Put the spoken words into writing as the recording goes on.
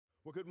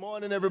Well, good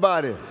morning,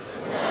 everybody.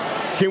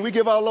 Can we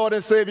give our Lord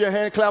and Savior a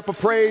hand clap of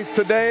praise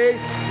today?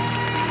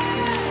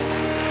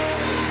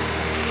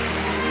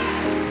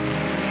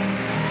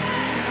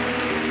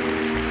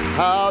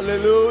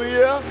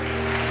 Hallelujah.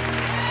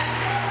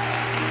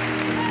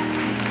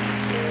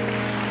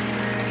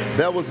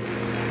 That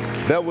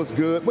was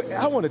good. But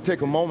I want to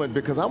take a moment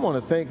because I want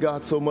to thank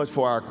God so much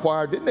for our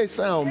choir. Didn't they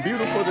sound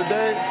beautiful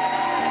today?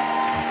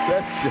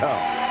 That's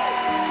y'all.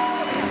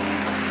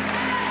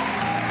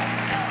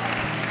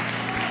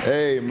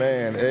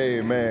 Amen,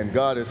 amen.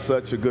 God is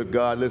such a good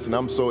God. Listen,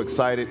 I'm so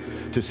excited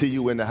to see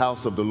you in the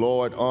house of the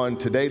Lord on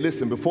today.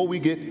 Listen, before we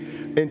get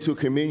into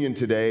communion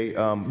today,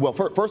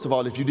 first of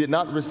all, if you did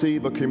not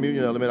receive a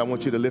communion element, I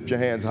want you to lift your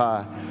hands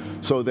high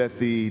so that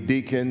the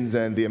deacons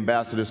and the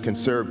ambassadors can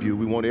serve you.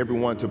 We want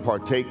everyone to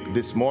partake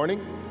this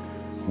morning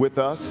with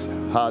us.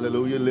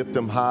 Hallelujah. Lift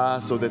them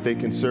high so that they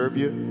can serve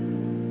you.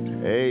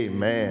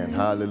 Amen.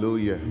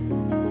 Hallelujah.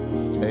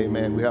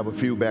 Amen. We have a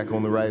few back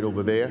on the right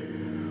over there.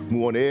 We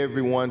want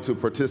everyone to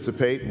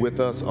participate with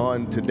us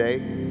on today.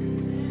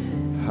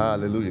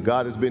 Hallelujah.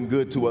 God has been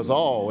good to us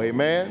all.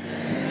 Amen.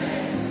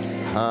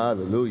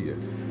 Hallelujah.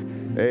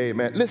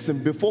 Amen. Listen,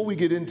 before we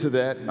get into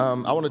that,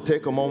 I want to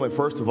take a moment.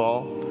 First of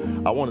all,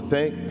 I want to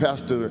thank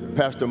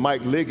Pastor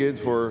Mike Liggins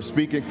for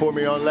speaking for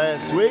me on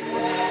last week.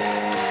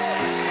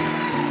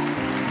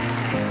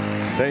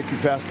 Thank you,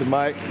 Pastor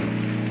Mike,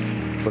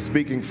 for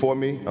speaking for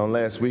me on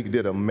last week. You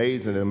did an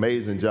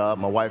amazing job.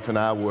 My wife and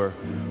I were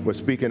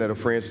speaking at a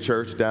friend's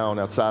church down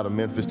outside of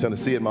Memphis,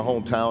 Tennessee, in my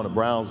hometown of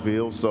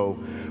Brownsville, so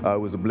it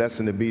was a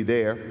blessing to be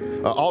there.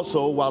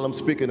 Also, while I'm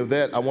speaking of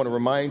that, I want to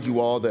remind you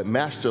all that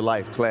Master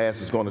Life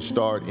class is going to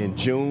start in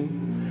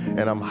June,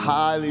 and I'm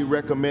highly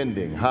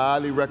recommending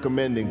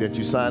that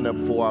you sign up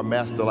for our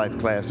Master Life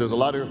class. There's a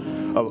lot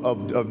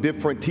of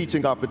different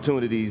teaching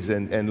opportunities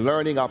and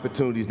learning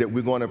opportunities that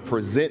we're going to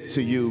present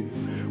to you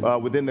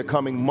within the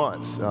coming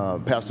months.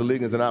 Pastor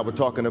Liggins and I were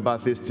talking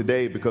about this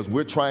today because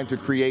we're trying to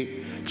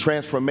create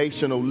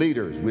transformational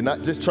leaders. We're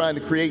not just trying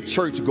to create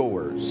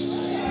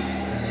churchgoers.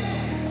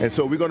 And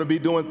so we're going to be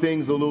doing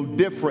things a little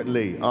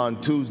differently on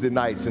Tuesday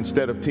nights.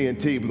 Instead of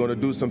TNT, we're going to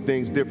do some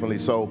things differently.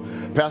 So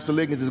Pastor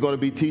Liggins is going to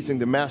be teaching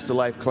the Master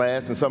Life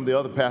class, and some of the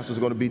other pastors are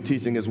going to be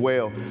teaching as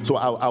well. So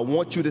I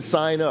want you to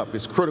sign up.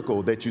 It's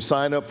critical that you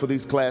sign up for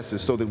these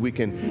classes so that we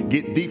can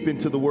get deep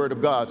into the Word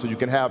of God, so you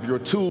can have your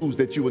tools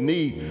that you will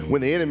need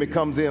when the enemy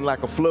comes in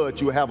like a flood.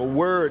 You will have a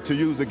word to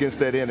use against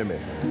that enemy.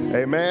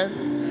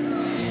 Amen.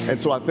 And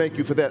so I thank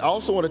you for that. I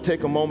also want to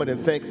take a moment and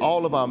thank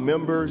all of our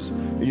members.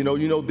 You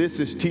know, this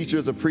is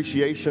Teachers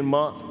Appreciation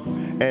Month.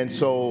 And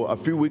so a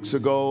few weeks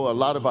ago, a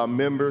lot of our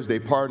members, they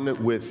partnered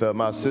with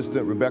my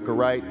assistant, Rebecca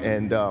Wright,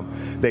 and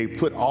they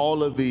put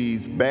all of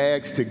these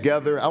bags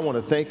together. I want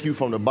to thank you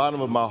from the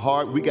bottom of my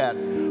heart. We got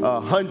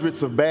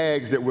hundreds of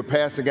bags that we're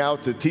passing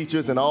out to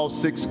teachers in all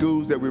 6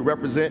 schools that we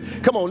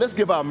represent. Come on, let's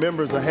give our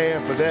members a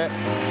hand for that.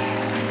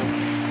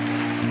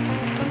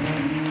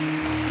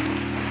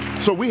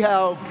 So we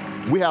have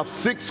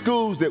 6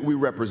 schools that we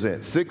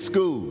represent. 6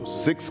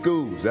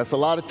 schools. That's a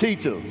lot of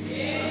teachers.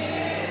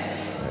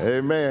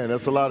 Amen.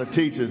 That's a lot of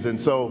teachers. And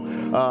so,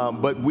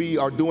 but we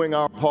are doing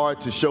our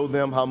part to show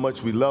them how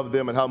much we love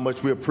them and how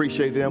much we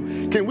appreciate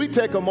them. Can we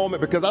take a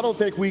moment, because I don't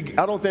think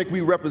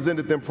we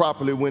represented them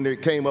properly when they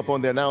came up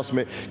on the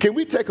announcement. Can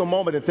we take a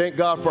moment and thank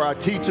God for our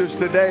teachers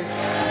today?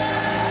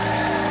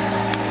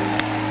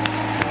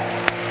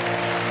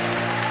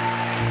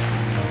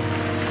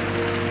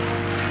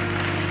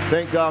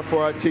 Thank God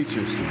for our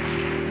teachers.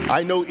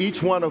 I know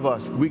each one of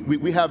us,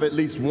 we have at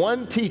least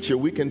one teacher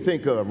we can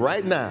think of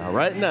right now,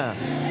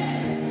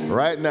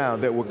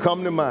 that will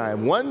come to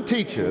mind. One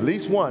teacher, at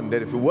least one,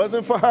 that if it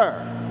wasn't for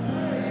her,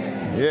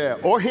 yeah,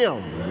 or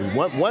him,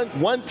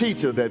 one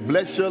teacher that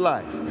blessed your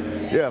life.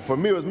 Yeah, for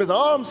me it was Miss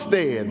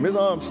Armstead. Miss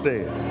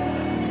Armstead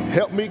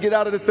helped me get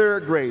out of the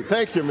 3rd grade.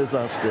 Thank you, Miss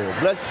Armstead.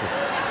 Bless you.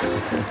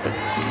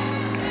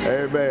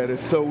 Amen. And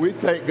so we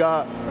thank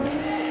God.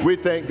 We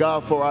thank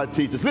God for our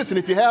teachers. Listen,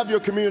 if you have your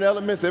communion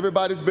elements,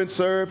 everybody's been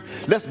served.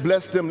 Let's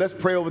bless them. Let's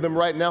pray over them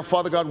right now.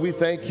 Father God, we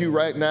thank you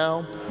right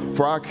now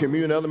for our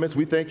communion elements.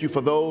 We thank you for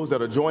those that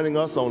are joining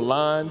us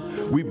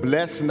online. We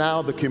bless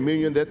now the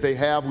communion that they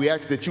have. We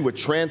ask that you would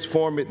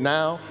transform it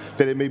now,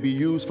 that it may be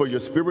used for your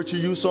spiritual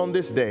use on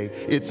this day.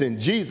 It's in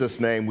Jesus'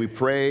 name we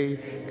pray.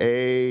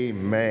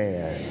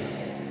 Amen.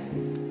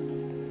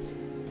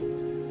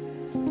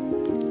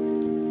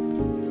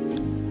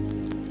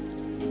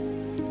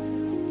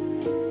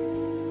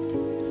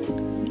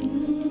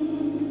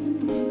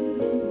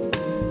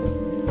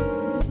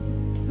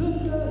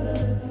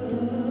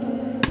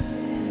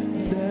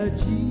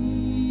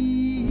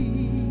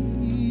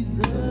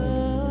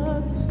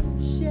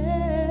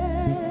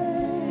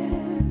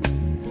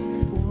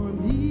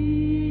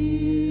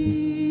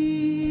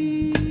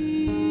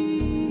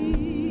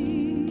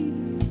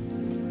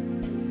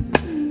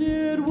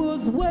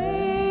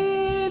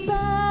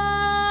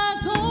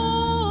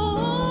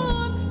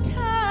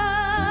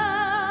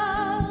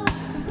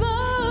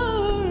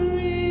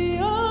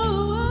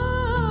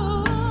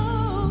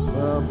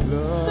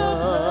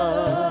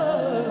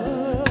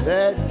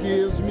 that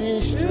gives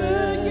me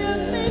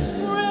strength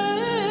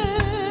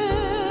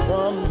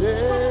from day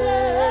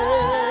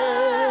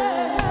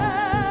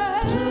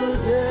to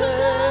day.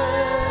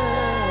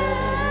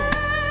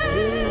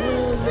 It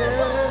will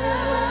never.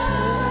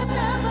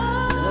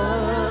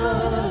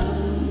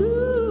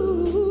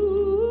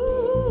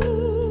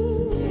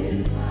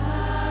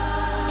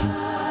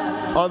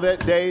 On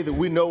that day that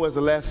we know as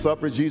the Last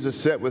Supper, Jesus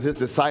sat with his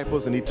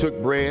disciples and he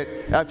took bread.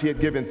 After he had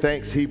given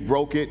thanks, he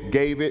broke it,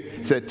 gave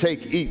it, said,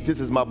 "Take, eat, this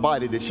is my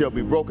body that shall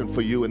be broken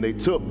for you." And they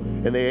took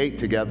and they ate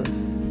together.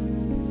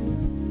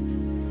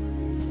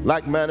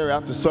 Like manner,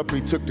 after supper,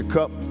 he took the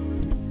cup.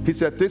 He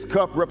said, "This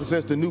cup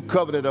represents the new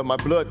covenant of my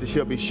blood that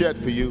shall be shed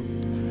for you.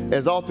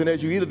 As often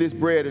as you eat of this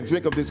bread and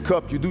drink of this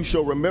cup, you do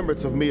show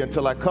remembrance of me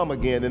until I come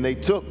again." And they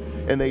took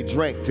and they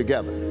drank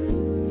together.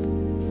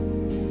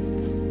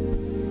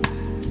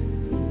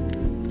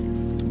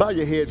 Bow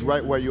your heads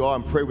right where you are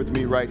and pray with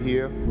me right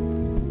here.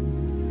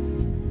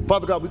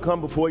 Father God, we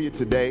come before you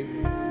today.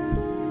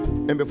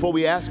 And before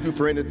we ask you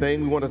for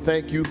anything, we want to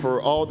thank you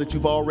for all that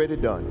you've already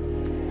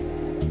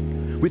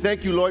done. We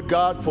thank you, Lord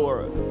God,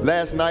 for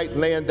last night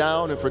laying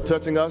down and for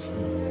touching us,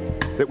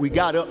 that we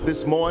got up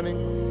this morning,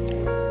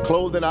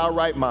 clothed in our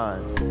right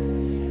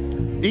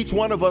mind. Each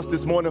one of us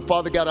this morning,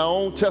 Father, got our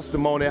own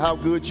testimony how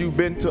good you've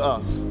been to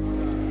us.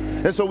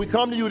 And so we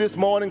come to you this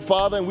morning,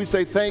 Father, and we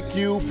say thank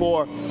you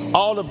for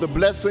all of the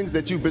blessings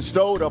that you've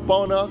bestowed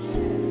upon us.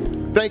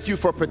 Thank you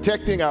for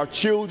protecting our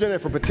children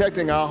and for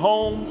protecting our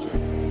homes,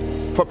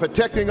 for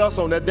protecting us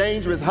on the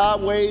dangerous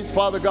highways,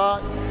 Father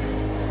God.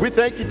 We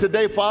thank you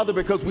today, Father,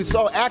 because we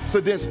saw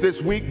accidents this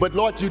week, but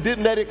Lord, you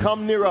didn't let it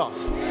come near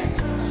us.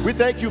 We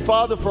thank you,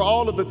 Father, for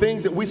all of the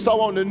things that we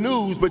saw on the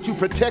news, but you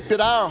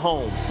protected our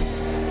home.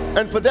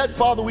 And for that,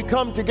 Father, we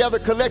come together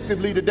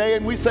collectively today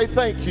and we say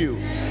thank you.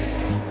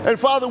 And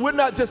Father, we're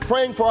not just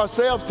praying for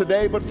ourselves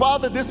today, but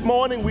Father, this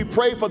morning we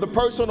pray for the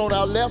person on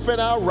our left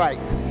and our right.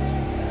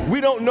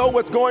 We don't know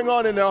what's going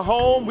on in their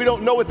home. We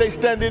don't know what they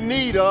stand in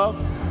need of.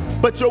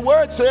 But your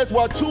word says,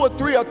 while 2 or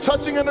 3 are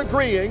touching and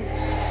agreeing,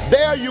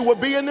 there you will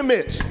be in the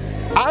midst.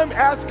 I'm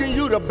asking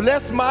you to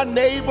bless my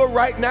neighbor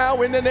right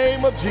now in the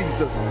name of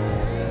Jesus.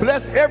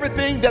 Bless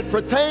everything that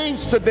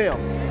pertains to them.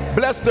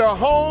 Bless their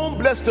home,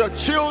 bless their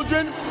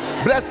children,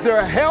 bless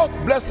their health,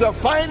 bless their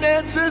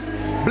finances,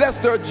 bless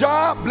their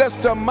job, bless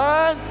their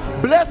mind.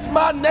 Bless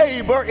my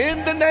neighbor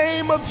in the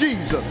name of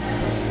Jesus.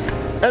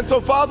 And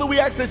so, Father, we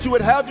ask that you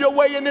would have your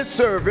way in this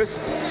service.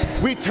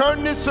 We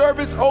turn this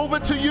service over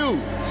to you.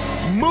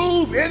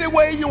 Move any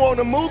way you want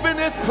to move in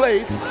this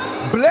place.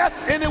 Bless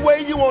any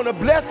way you want to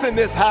bless in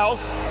this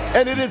house.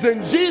 And it is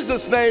in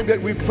Jesus' name that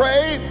we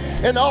pray.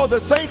 And all the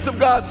saints of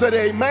God said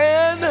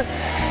amen,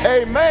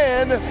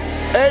 amen,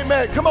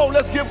 amen. Come on,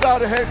 let's give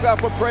God a hand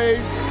clap of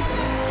praise.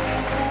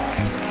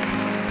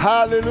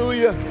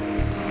 Hallelujah.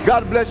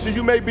 God bless you.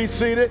 You may be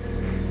seated.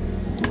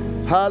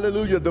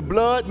 Hallelujah. The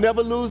blood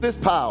never loses its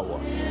power.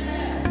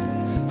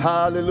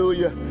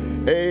 Hallelujah.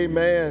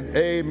 Amen.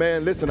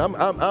 Amen. Listen,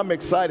 I'm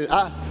excited.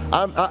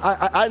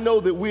 I know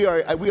that we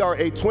are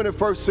a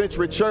 21st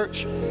century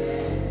church,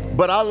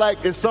 but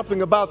it's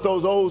something about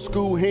those old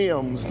school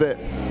hymns that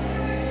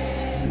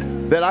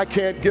I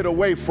can't get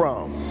away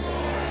from.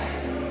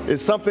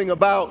 It's something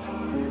about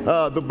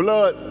the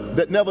blood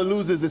that never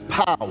loses its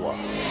power.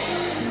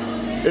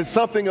 It's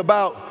something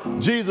about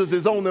Jesus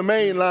is on the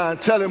main line.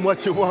 Tell him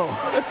what you want.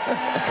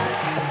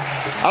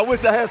 I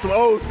wish I had some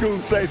old school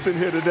saints in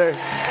here today.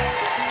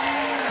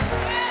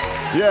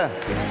 Yeah,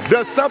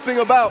 there's something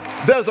about,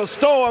 there's a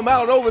storm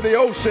out over the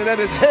ocean and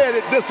it's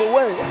headed this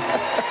way.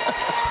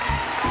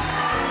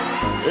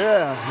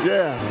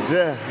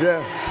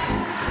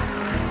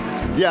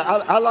 Yeah,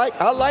 I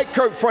like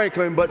Kirk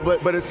Franklin,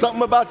 but it's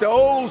something about the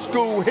old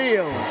school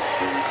hymns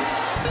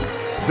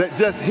that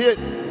just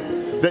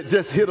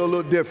hit a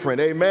little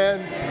different.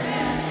 Amen.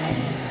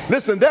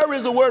 Listen, there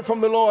is a word from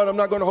the Lord. I'm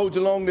not going to hold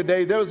you long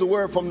today. There is a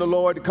word from the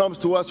Lord. It comes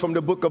to us from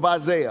the book of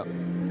Isaiah.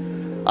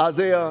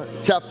 Isaiah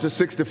chapter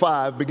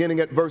 65,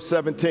 beginning at verse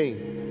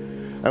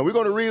 17. And we're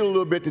going to read a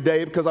little bit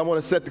today because I want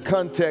to set the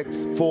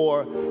context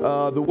for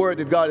the word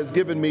that God has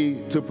given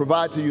me to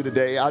provide to you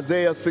today.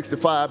 Isaiah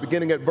 65,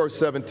 beginning at verse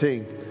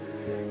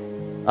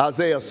 17.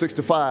 Isaiah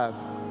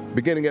 65,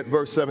 beginning at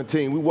verse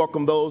 17. We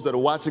welcome those that are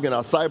watching in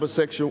our cyber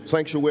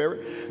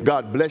sanctuary.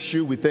 God bless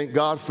you. We thank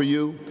God for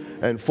you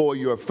and for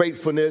your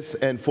faithfulness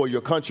and for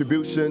your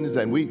contributions.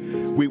 And we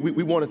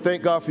want to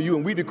thank God for you.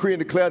 And we decree and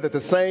declare that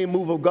the same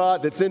move of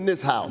God that's in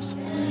this house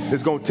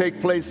is going to take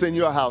place in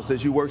your house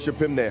as you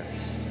worship him there.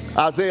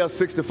 Isaiah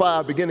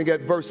 65, beginning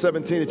at verse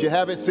 17. If you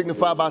have it,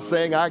 signify by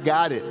saying, I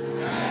got it.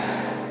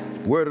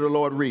 Word of the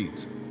Lord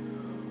reads,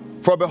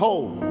 For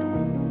behold,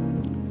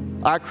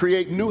 I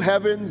create new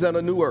heavens and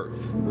a new earth,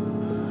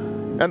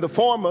 and the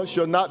former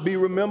shall not be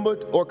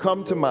remembered or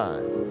come to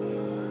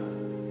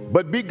mind.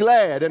 But be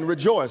glad and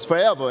rejoice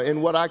forever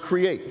in what I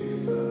create.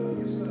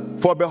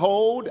 For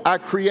behold, I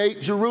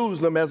create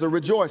Jerusalem as a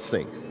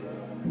rejoicing,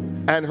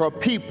 and her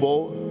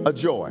people a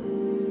joy.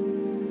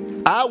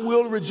 I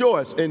will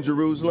rejoice in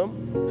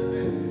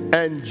Jerusalem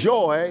and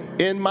joy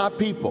in my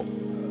people.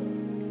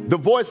 The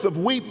voice of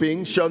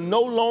weeping shall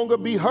no longer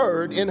be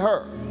heard in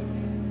her,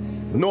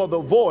 nor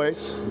the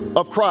voice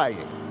of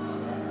crying.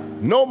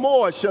 No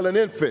more shall an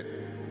infant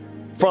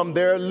from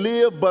there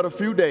live but a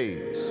few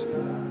days,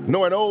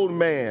 nor an old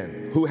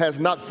man who has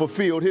not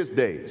fulfilled his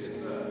days.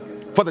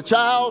 For the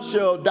child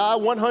shall die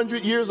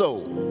 100 years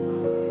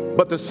old,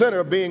 but the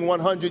sinner being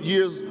 100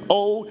 years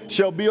old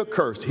shall be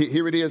accursed.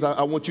 Here it is.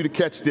 I want you to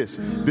catch this.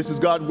 This is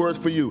God's word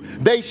for you.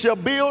 They shall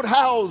build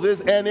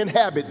houses and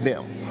inhabit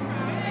them.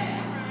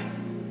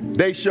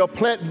 They shall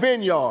plant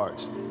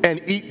vineyards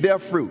and eat their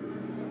fruit.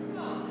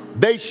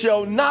 They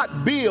shall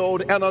not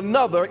build and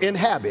another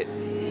inhabit.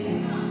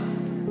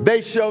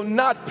 They shall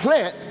not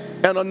plant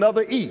and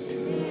another eat.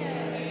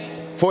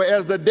 For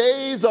as the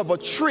days of a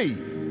tree,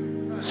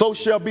 so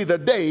shall be the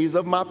days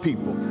of my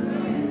people.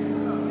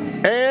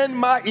 And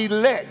my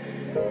elect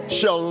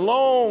shall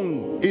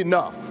long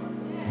enough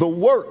the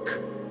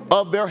work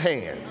of their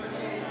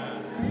hands.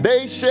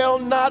 They shall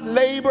not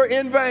labor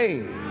in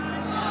vain,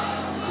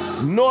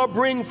 nor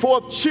bring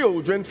forth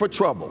children for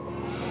trouble.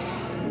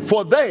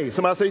 For they,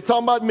 somebody say, he's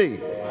talking about me.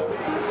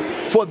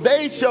 For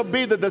they shall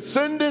be the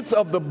descendants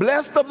of the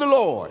blessed of the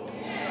Lord,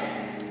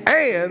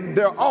 and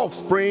their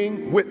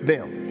offspring with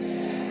them.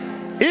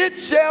 It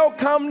shall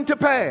come to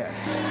pass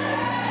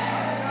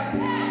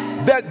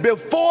that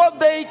before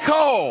they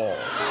call,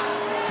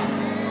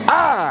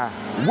 I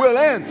will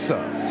answer.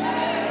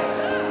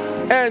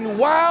 And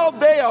while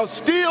they are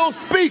still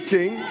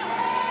speaking,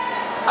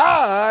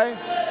 I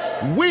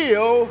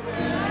will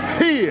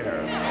hear.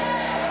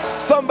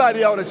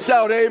 Somebody ought to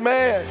shout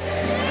amen.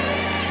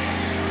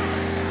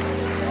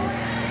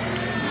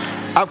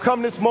 I've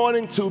come this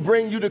morning to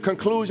bring you the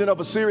conclusion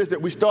of a series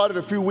that we started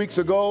a few weeks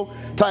ago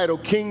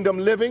titled Kingdom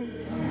Living.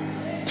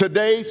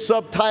 Today's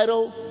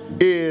subtitle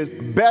is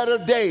Better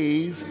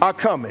Days Are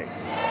Coming.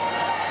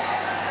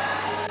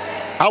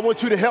 I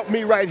want you to help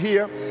me right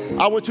here.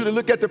 I want you to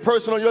look at the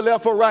person on your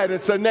left or right and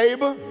say,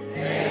 neighbor,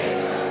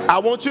 I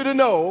want you to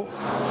know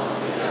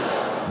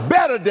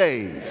better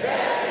days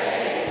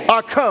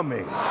are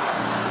coming.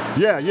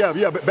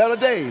 Better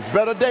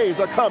days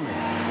are coming.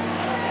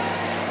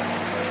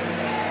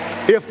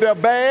 If they're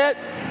bad,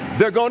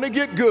 they're going to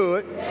get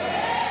good.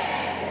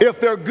 If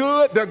they're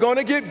good, they're going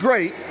to get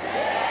great.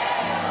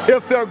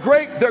 If they're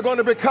great, they're going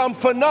to become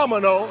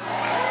phenomenal,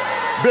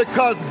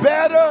 because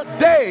better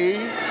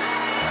days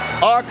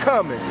are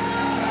coming.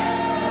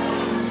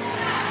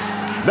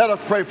 Let us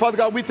pray. Father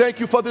God, we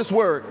thank you for this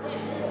word.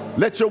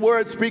 Let your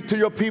word speak to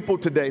your people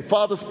today.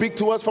 Father, speak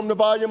to us from the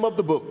volume of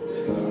the book.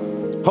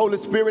 Holy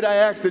Spirit, I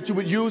ask that you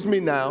would use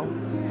me now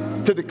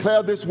to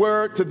declare this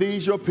word to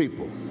these your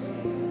people.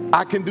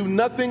 I can do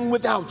nothing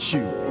without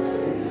you,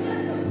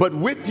 but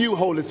with you,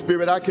 Holy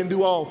Spirit, I can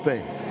do all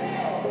things.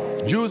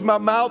 Use my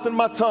mouth and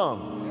my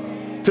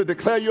tongue to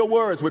declare your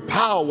words with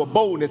power,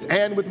 boldness,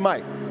 and with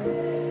might.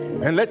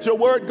 And let your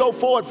word go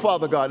forward,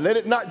 Father God. Let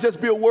it not just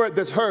be a word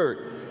that's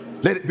heard.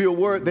 Let it be a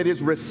word that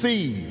is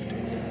received,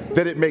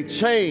 that it may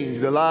change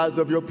the lives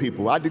of your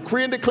people. I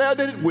decree and declare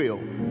that it will.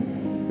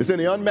 It's in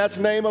the unmatched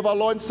name of our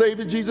Lord and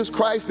Savior, Jesus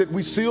Christ, that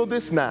we seal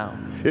this now.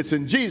 It's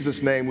in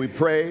Jesus' name we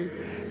pray.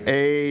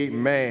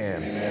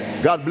 Amen.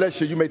 Amen. God bless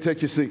you. You may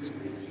take your seats.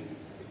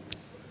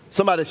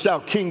 Somebody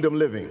shout kingdom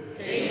living.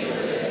 Kingdom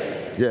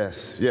living.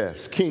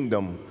 Yes,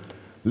 kingdom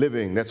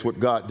living. That's what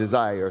God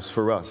desires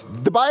for us.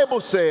 The Bible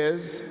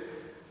says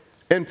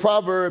in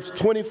Proverbs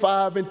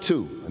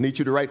 25:2, I need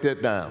you to write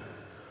that down.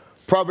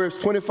 Proverbs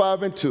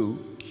 25:2,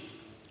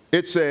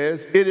 it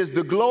says, it is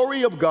the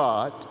glory of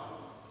God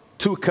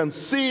to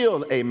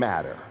conceal a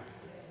matter,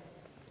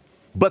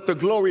 but the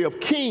glory of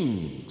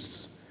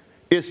kings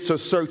is to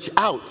search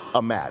out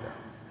a matter.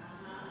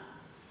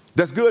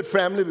 That's good,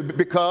 family,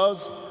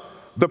 because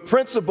the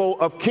principle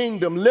of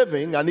kingdom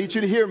living, I need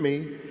you to hear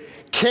me,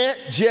 can't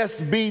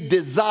just be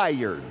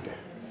desired.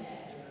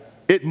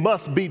 It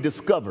must be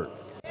discovered.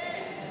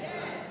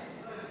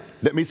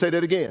 Let me say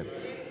that again.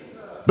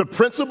 The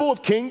principle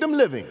of kingdom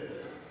living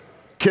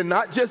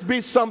cannot just be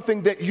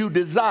something that you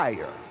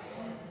desire,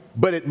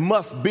 but it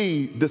must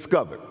be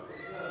discovered.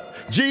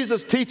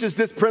 Jesus teaches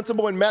this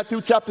principle in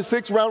Matthew chapter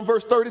 6, around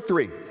verse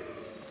 33,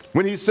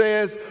 when he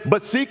says,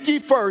 but seek ye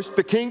first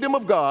the kingdom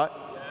of God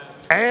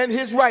and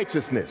his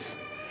righteousness,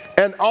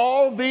 and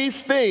all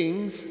these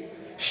things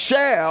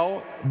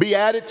shall be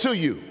added to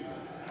you.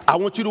 I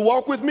want you to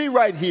walk with me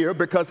right here,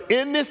 because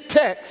in this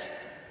text,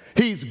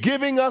 he's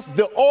giving us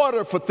the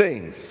order for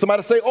things.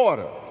 Somebody say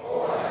order.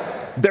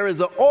 There is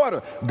an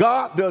order.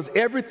 God does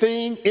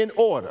everything in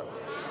order.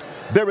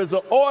 There is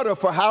an order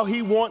for how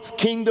he wants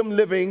kingdom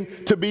living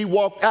to be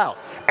walked out.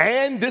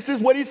 And this is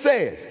what he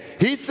says.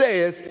 He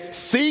says,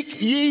 seek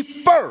ye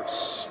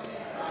first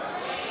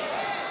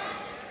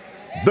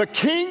the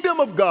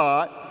kingdom of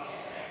God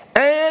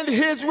and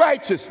his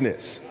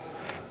righteousness,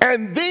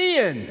 and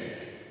then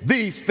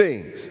these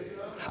things.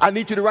 I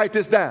need you to write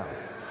this down.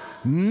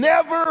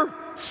 Never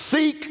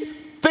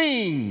seek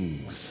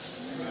things.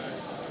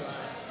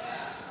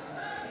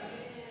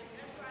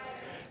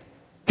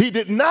 He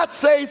did not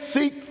say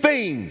seek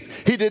things.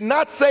 He did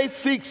not say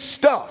seek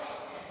stuff.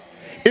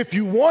 If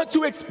you want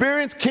to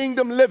experience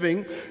kingdom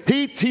living,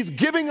 he's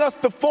giving us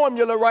the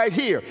formula right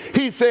here.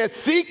 He says,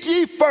 seek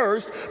ye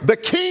first the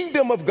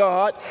kingdom of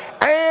God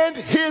and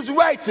his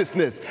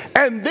righteousness,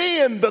 and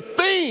then the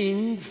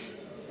things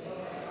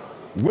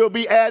will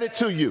be added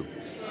to you.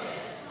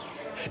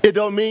 It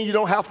don't mean you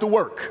don't have to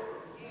work.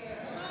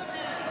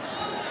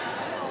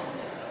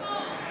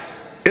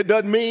 It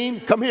doesn't mean,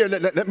 come here,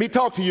 let me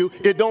talk to you.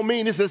 It don't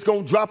mean it's just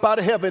going to drop out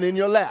of heaven in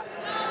your lap.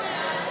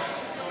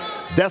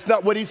 That's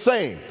not what he's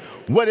saying.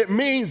 What it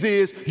means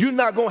is you're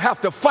not going to have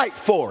to fight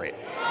for it.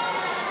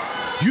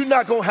 You're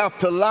not going to have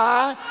to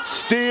lie,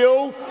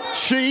 steal,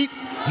 cheat.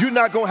 You're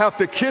not going to have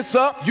to kiss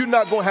up. You're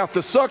not going to have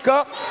to suck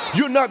up.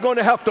 You're not going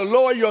to have to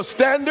lower your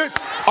standards.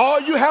 All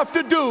you have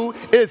to do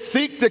is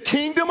seek the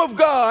kingdom of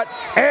God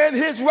and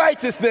his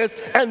righteousness.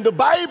 And the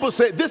Bible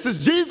said, this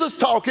is Jesus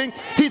talking.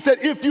 He said,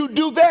 if you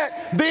do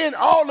that, then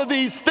all of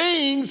these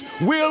things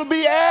will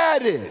be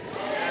added.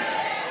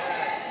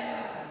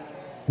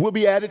 Will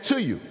be added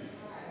to you.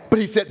 But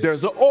he said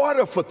there's an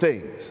order for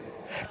things.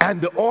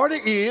 And the order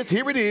is,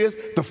 here it is,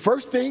 the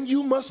first thing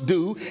you must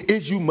do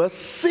is you must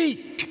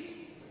seek.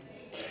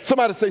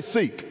 Somebody say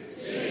seek.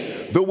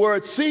 Seek. The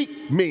word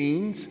seek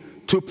means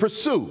to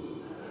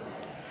pursue.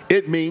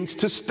 It means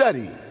to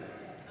study.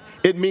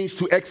 It means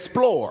to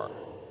explore,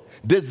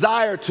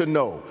 desire to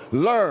know,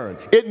 learn.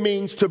 It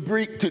means to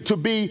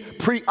be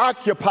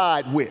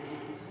preoccupied with.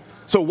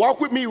 So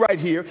walk with me right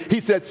here. He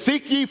said,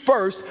 seek ye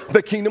first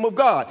the kingdom of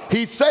God.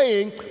 He's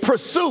saying,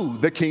 pursue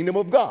the kingdom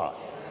of God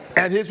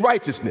and his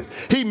righteousness.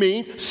 He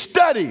means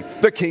study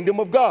the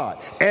kingdom of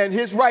God and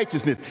his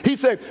righteousness. He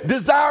said,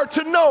 desire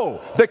to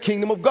know the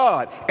kingdom of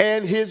God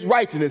and his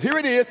righteousness. Here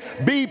it is,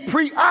 be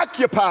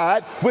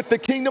preoccupied with the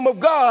kingdom of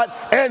God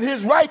and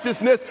his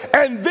righteousness,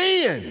 and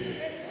then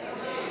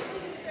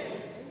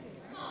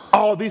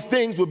all these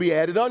things will be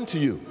added unto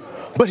you.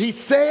 But he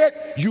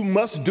said you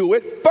must do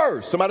it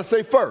first. Somebody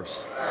say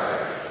first.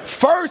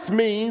 First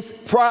means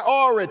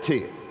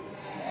priority.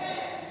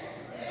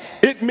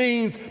 It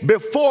means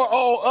before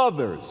all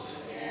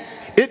others.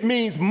 It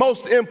means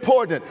most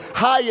important,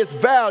 highest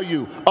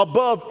value,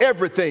 above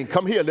everything.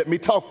 Come here, let me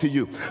talk to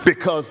you.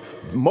 Because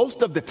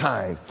most of the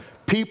time,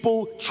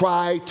 people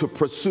try to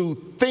pursue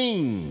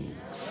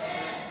things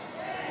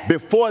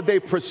before they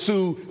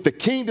pursue the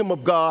kingdom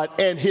of God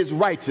and his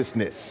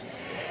righteousness.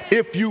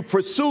 If you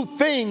pursue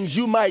things,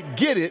 you might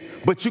get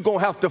it, but you're going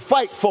to have to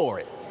fight for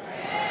it.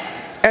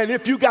 And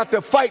if you got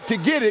to fight to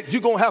get it,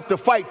 you're going to have to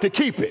fight to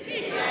keep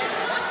it.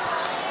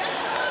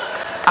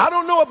 I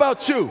don't know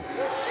about you,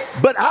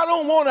 but I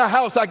don't want a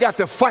house I got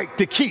to fight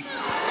to keep.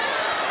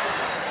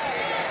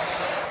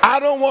 I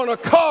don't want a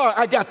car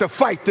I got to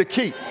fight to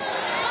keep.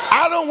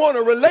 I don't want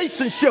a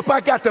relationship I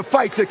got to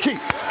fight to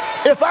keep.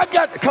 If I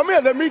got, come here,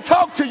 let me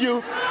talk to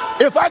you.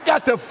 If I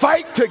got to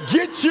fight to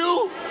get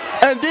you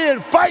and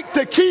then fight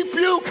to keep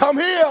you, come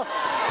here,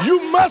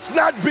 you must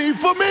not be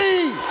for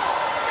me.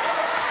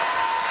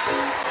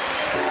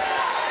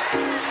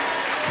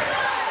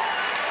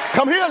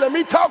 Come here, let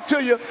me talk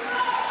to you.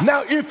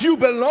 Now, if you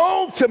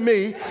belong to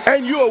me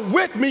and you're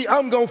with me,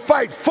 I'm going to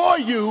fight for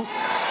you,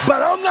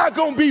 but I'm not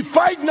going to be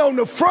fighting on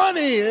the front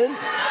end.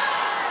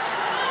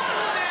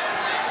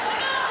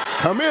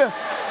 Come here.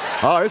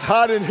 Oh, it's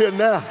hot in here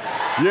now.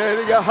 Yeah,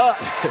 it got hot.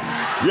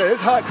 Yeah,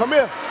 it's hot. Come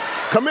here.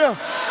 Come here.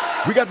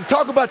 We got to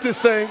talk about this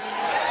thing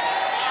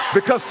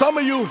because some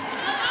of you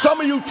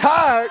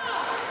tired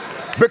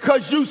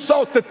because you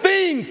sought the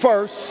thing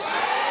first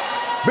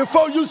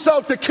before you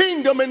sought the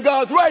kingdom and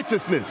God's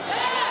righteousness.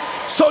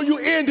 So you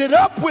ended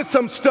up with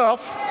some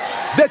stuff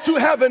that you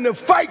having to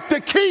fight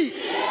to keep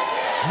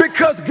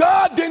because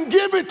God didn't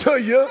give it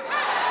to you.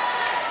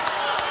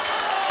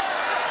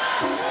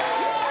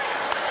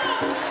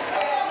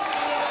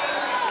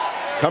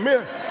 Come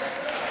here.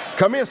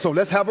 Come here. So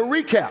let's have a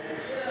recap.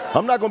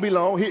 I'm not going to be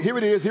long. Here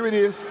it is. Here it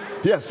is.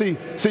 Yeah, see.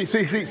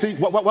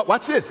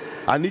 Watch this.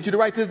 I need you to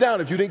write this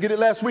down. If you didn't get it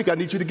last week, I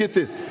need you to get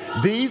this.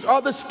 These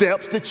are the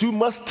steps that you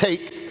must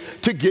take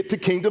to get to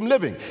kingdom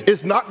living.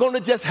 It's not going to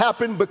just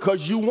happen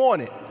because you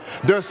want it.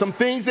 There are some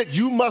things that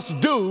you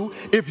must do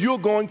if you're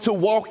going to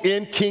walk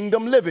in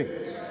kingdom living.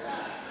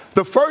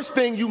 The first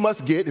thing you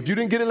must get, if you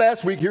didn't get it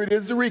last week, here it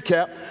is, the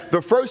recap.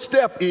 The first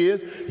step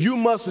is you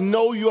must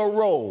know your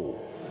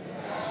role.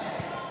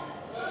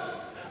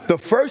 The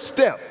first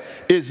step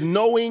is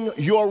knowing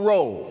your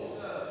role.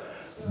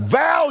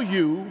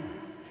 Value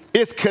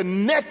is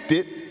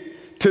connected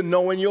to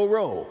knowing your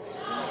role.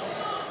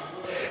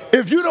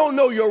 If you don't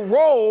know your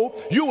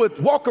role, you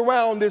would walk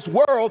around this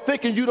world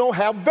thinking you don't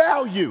have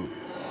value.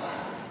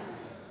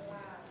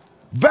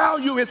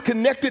 Value is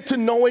connected to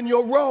knowing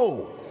your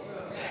role.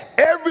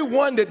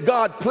 Everyone that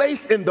God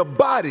placed in the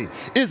body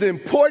is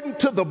important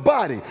to the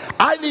body.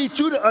 I need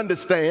you to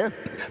understand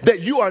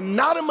that you are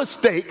not a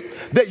mistake,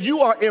 that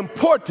you are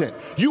important.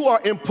 You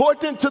are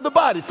important to the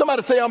body.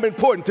 Somebody say, I'm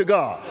important to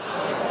God.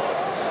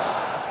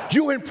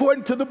 You're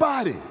important to the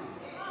body.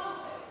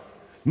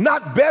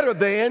 Not better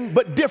than,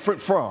 but different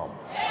from.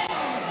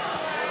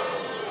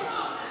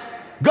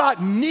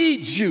 God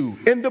needs you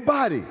in the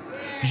body.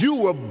 You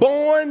were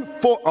born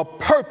for a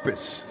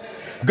purpose.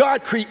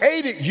 God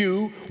created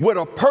you with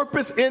a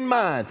purpose in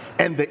mind,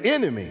 and the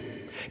enemy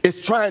is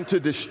trying to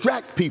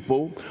distract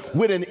people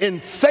with an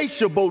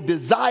insatiable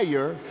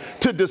desire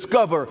to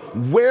discover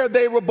where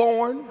they were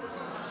born,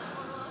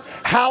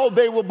 how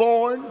they were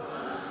born,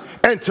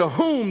 and to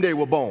whom they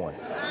were born.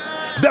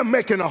 They're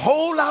making a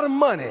whole lot of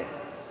money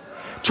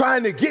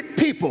trying to get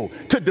people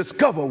to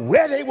discover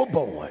where they were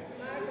born,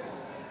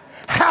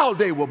 how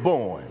they were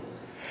born,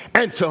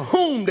 and to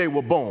whom they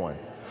were born,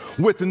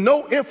 with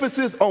no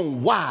emphasis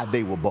on why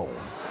they were born.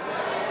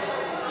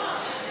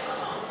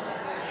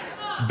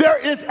 There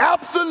is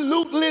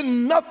absolutely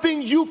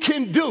nothing you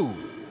can do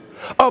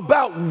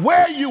about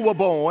where you were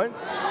born,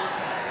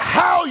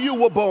 how you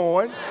were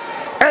born,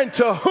 and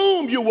to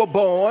whom you were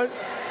born.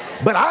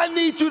 But I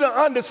need you to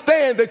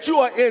understand that you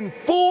are in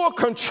full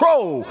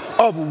control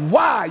of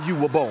why you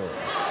were born.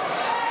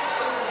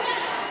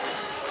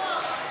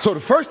 So the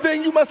first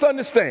thing you must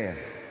understand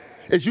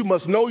is you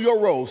must know your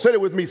role. Say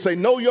it with me. Say,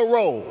 know your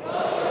role.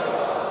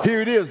 Here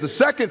it is. The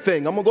second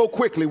thing, I'm going to go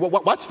quickly.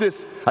 Watch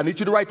this. I need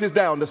you to write this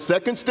down. The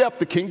second step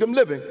to kingdom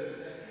living.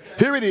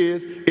 Here it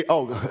is.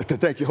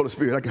 Thank you, Holy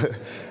Spirit.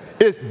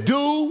 It's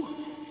do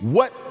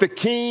what the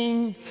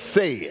king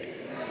said.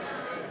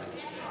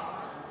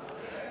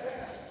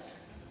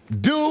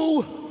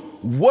 Do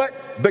what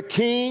the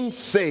king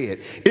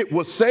said. It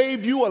will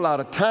save you a lot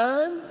of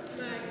time,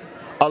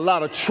 a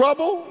lot of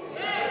trouble,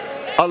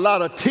 a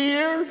lot of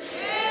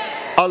tears,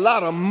 a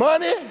lot of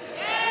money,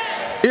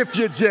 if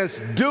you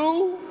just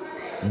do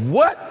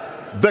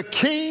what the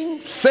king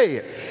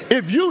said.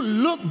 If you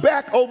look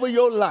back over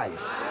your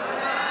life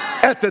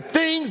at the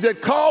things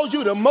that cause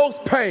you the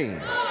most pain,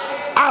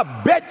 I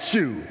bet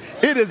you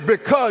it is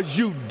because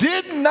you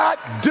did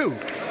not do.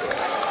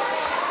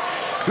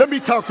 Let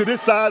me talk to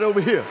this side over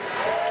here.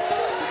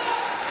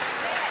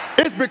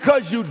 It's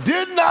because you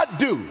did not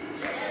do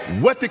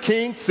what the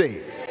king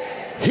said.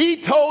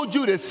 He told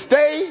you to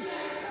stay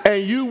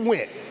and you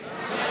went.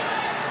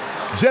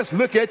 Just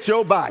look at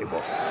your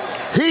Bible.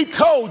 He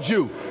told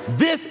you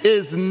this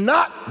is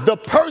not the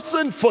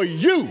person for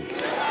you.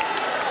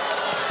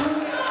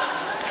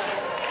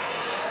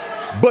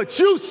 But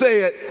you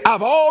said,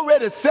 I've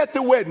already set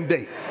the wedding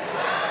date.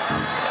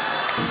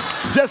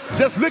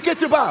 Just look at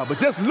your Bible.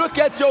 Just look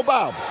at your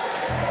Bible.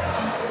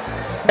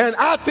 And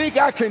I think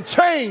I can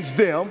change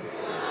them.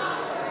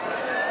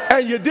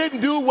 And you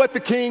didn't do what the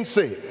king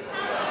said.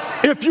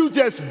 If you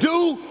just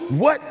do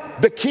what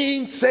the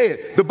king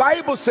said. The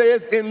Bible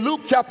says in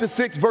Luke chapter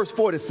 6, verse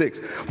 46,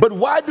 but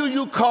why do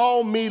you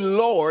call me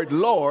Lord,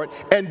 Lord,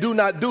 and do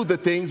not do the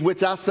things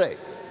which I say?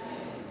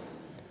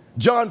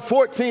 John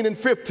 14 and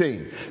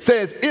 15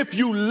 says, if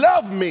you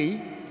love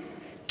me,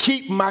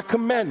 keep my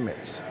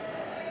commandments.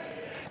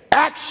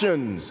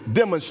 Actions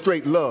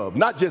demonstrate love,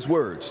 not just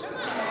words.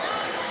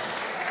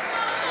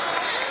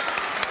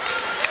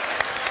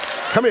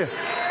 Come here.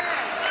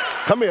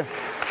 Come here.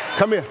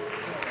 Come here.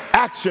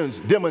 Actions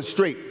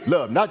demonstrate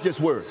love, not just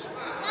words.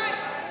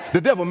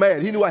 The devil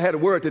mad. He knew I had a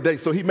word today,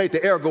 so he made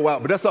the air go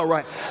out, but that's all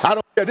right. I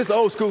don't care. This is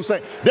old school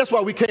saying. That's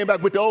why we came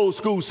back with the old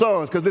school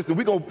songs, because listen,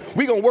 we're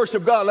gonna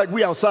worship God like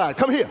we outside.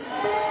 Come here.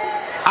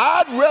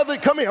 I'd rather,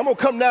 come here, I'm gonna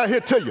come down here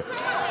to you.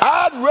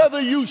 I'd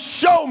rather you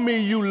show me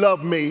you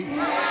love me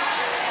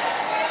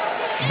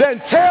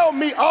than tell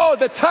me all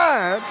the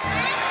time,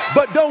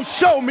 but don't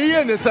show me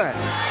anything.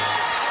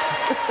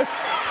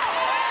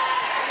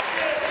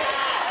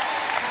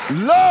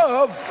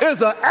 Love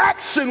is an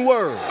action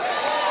word.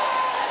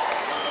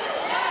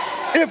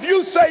 If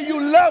you say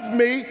you love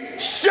me,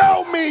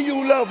 show me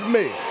you love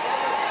me.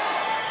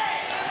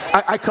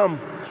 I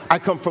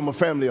come from a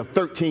family of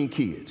 13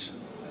 kids.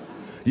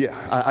 Yeah,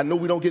 I know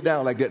we don't get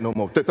down like that no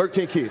more.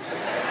 13 kids.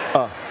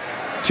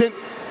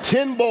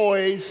 10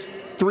 boys,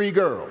 3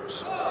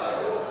 girls.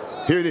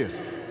 Here it is.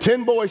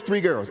 10 boys,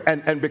 3 girls.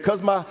 And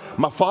because my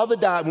father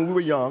died when we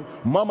were young,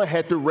 mama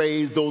had to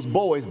raise those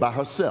boys by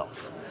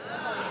herself.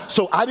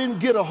 So I didn't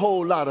get a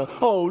whole lot of,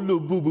 oh, little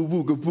boo-boo,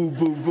 boo-boo,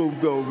 boo-boo,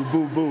 boo-boo,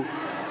 boo-boo.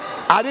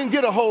 I didn't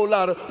get a whole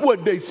lot of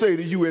what they say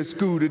to you at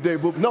school today.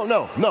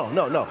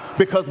 No.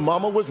 Because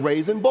mama was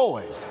raising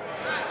boys.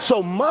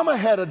 So mama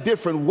had a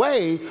different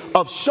way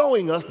of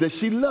showing us that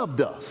she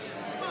loved us.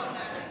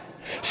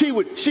 She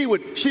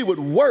would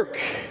work,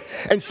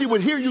 and she would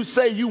hear you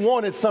say you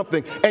wanted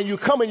something, and you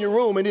come in your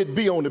room and it'd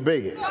be on the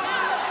bed.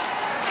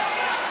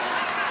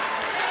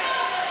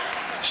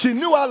 She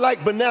knew I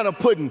liked banana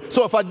pudding,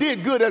 so if I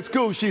did good at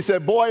school, she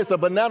said, boy, it's a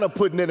banana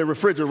pudding in the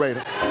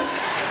refrigerator.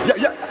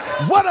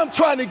 Yeah. What I'm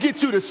trying to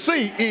get you to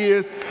see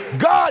is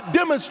God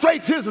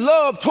demonstrates his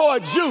love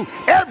towards you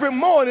every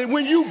morning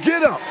when you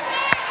get up.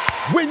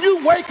 When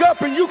you wake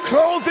up and you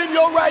clothed in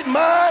your right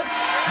mind,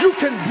 you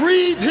can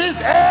breathe his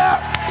air,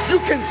 you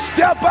can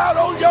step out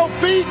on your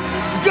feet.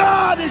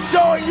 God is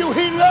showing you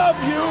he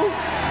loves you.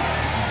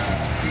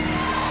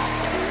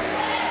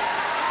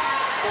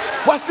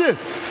 Watch this.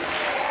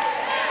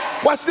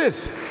 Watch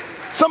this.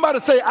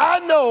 Somebody say, I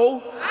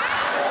know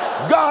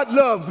God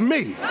loves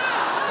me.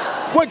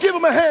 Well, give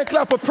him a hand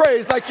clap of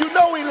praise like you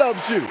know he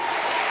loves you.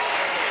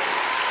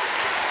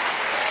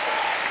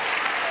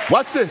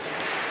 Watch this.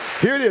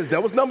 Here it is.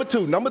 That was number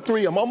 2. Number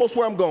 3, I'm almost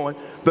where I'm going.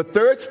 The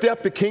third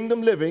step to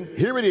kingdom living,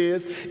 here it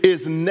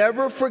is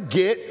never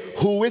forget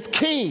who is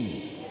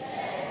king.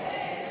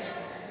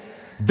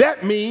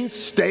 That means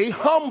stay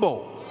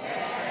humble.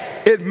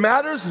 It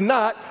matters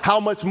not how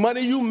much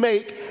money you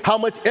make, how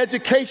much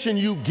education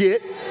you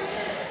get.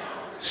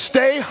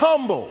 Stay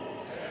humble.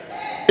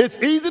 It's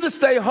easy to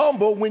stay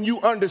humble when you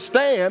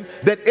understand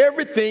that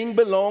everything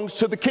belongs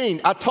to the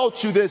king. I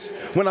taught you this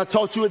when I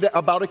taught you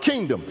about a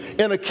kingdom.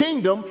 In a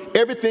kingdom,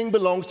 everything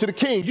belongs to the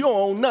king. You don't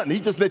own nothing.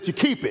 He just let you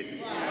keep it.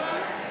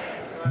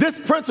 This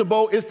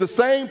principle is the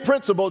same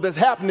principle that's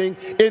happening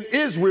in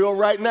Israel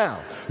right now.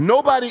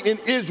 Nobody in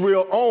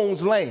Israel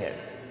owns land,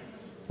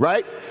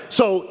 right?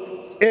 So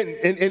in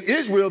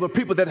Israel, the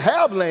people that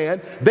have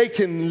land, they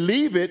can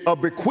leave it or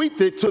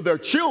bequeath it to their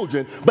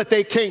children, but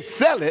they can't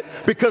sell it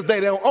because they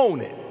don't own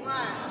it.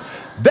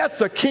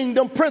 That's a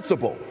kingdom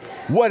principle.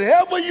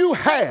 Whatever you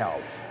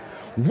have,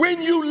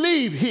 when you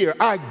leave here,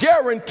 I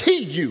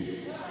guarantee you,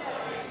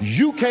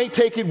 you can't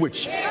take it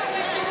with you.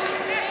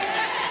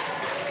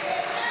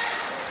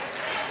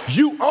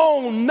 You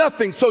own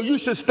nothing, so you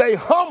should stay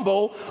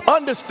humble,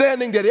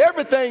 understanding that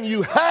everything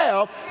you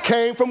have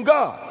came from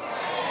God.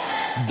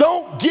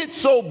 Don't get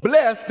so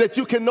blessed that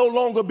you can no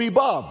longer be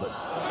bothered.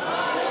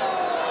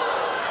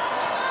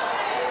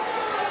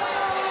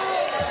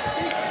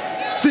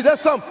 See,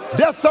 there's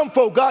some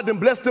folk, God done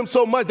blessed them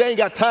so much, they ain't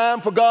got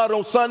time for God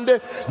on Sunday.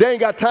 They ain't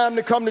got time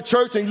to come to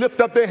church and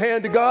lift up their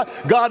hand to God.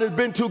 God has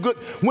been too good.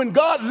 When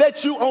God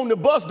lets you on the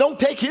bus, don't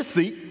take his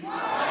seat.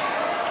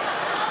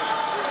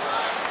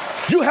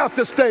 You have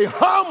to stay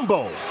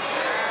humble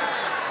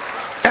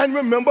and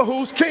remember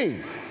who's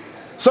king.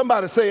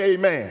 Somebody say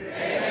amen.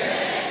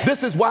 Amen.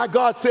 This is why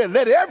God said,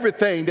 let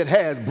everything that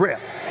has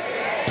breath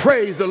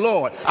praise the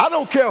Lord. I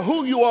don't care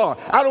who you are.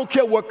 I don't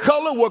care what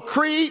color, what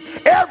creed.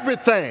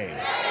 Everything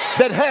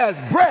that has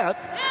breath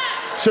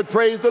should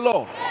praise the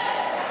Lord.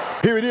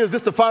 Here it is. This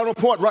is the final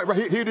point right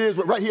here. Here it is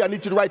right here. I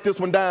need you to write this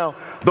one down.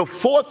 The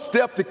fourth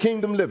step to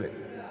kingdom living.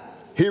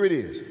 Here it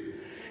is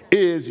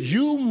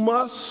you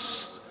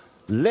must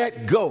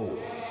let go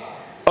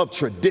of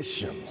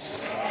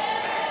traditions.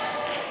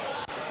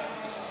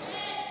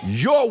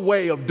 Your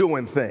way of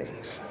doing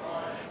things,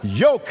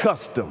 your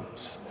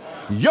customs,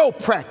 your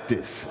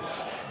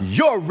practices,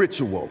 your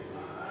ritual.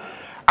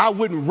 I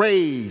wouldn't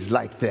raise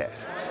like that.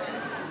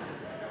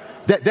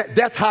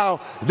 That's how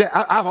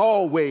I've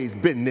always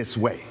been this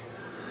way.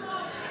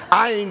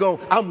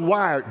 I'm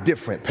wired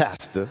different,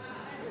 Pastor.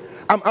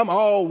 I'm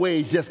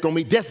always just gonna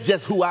be, that's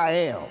just who I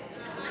am.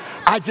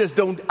 I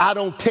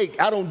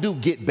don't do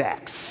get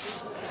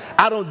backs.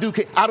 I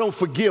don't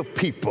forgive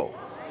people.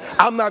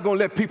 I'm not gonna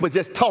let people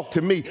just talk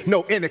to me.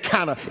 No, any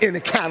kind of.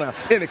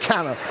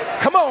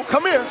 Come on,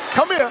 come here.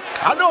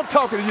 I know I'm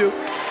talking to you.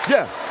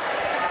 Yeah.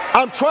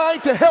 I'm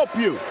trying to help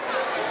you.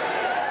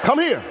 Come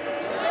here.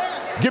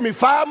 Give me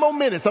 5 more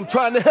minutes. I'm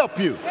trying to help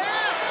you.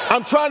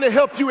 I'm trying to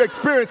help you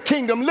experience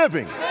kingdom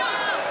living.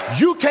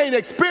 You can't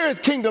experience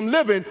kingdom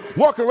living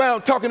walk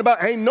around talking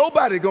about ain't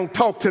nobody gonna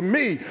talk to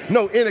me.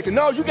 No,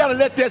 you gotta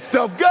let that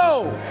stuff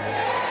go.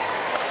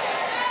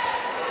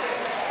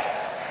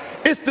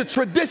 It's the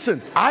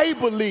traditions. I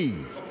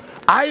believe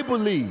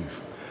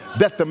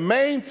that the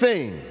main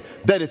thing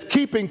that is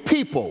keeping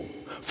people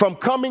from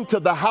coming to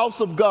the house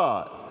of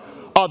God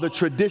are the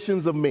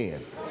traditions of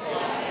men.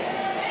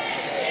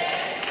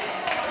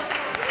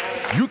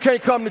 You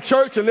can't come to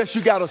church unless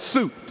you got a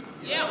suit.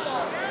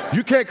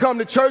 You can't come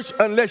to church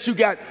unless you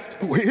got,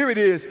 here it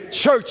is,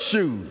 church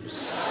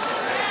shoes.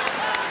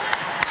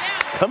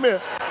 Come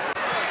here.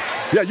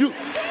 Yeah, you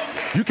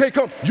can't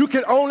come. You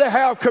can only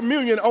have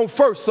communion on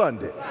first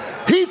Sunday.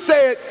 He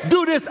said,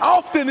 do this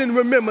often in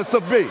remembrance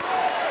of me.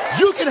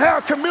 You can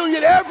have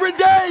communion every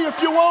day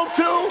if you want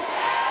to.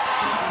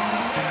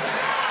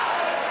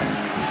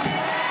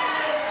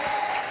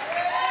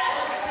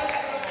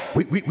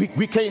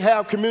 We can't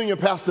have communion,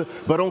 Pastor,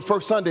 but on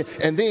first Sunday,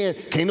 and then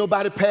can't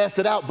nobody pass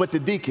it out but the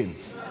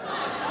deacons.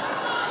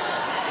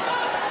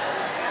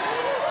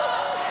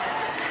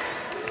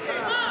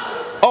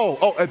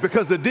 Oh,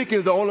 because the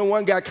deacon's the only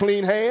one got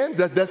clean hands?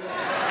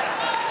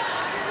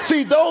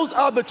 See, those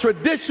are the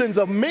traditions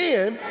of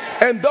men,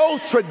 and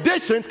those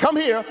traditions, come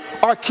here,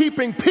 are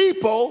keeping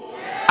people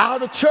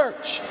out of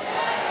church.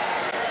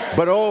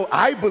 But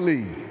I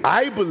believe,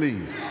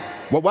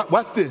 well,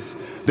 watch this,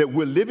 that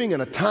we're living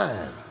in a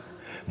time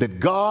that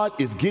God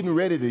is getting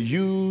ready to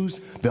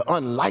use the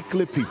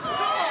unlikely people.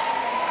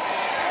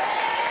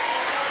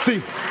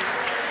 See,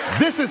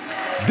 this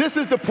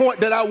is the point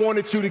that I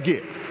wanted you to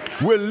get.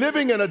 We're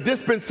living in a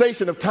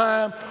dispensation of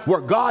time where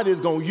God is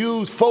going to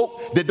use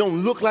folk that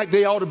don't look like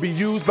they ought to be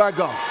used by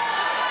God.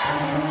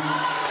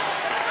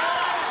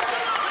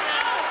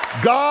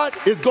 God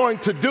is going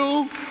to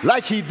do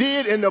like he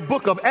did in the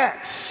book of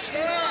Acts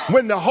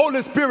when the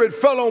Holy Spirit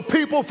fell on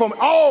people from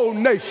all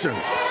nations.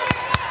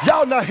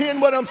 Y'all not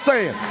hearing what I'm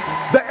saying?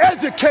 The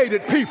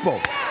educated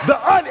people,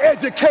 the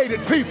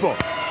uneducated people,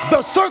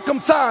 the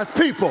circumcised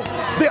people,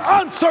 the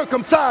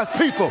uncircumcised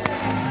people.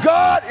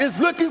 God is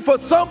looking for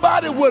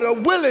somebody with a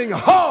willing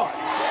heart.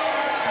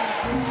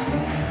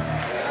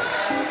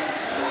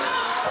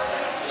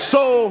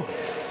 So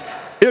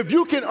if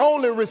you can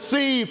only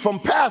receive from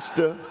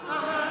pastor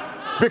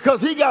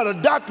because he got a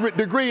doctorate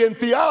degree in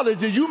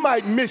theology, you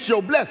might miss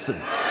your blessing.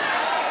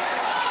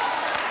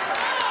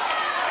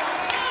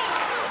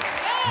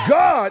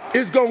 God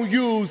is going to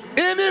use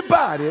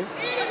anybody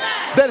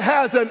that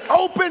has an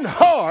open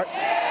heart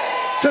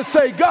to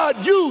say,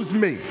 God, use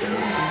me.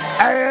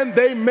 And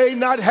they may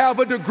not have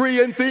a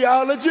degree in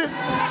theology.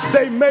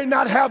 They may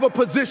not have a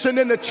position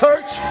in the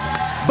church,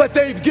 but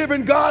they've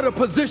given God a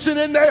position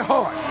in their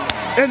heart.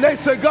 And they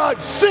say,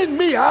 God, send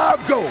me, I'll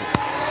go.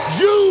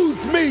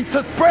 Use me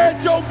to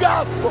spread your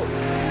gospel.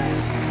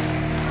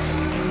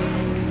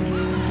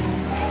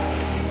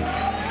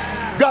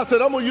 God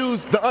said, I'm going to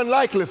use the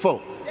unlikely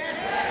folk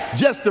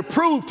just to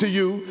prove to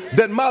you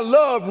that my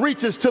love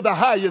reaches to the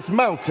highest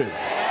mountain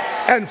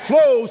and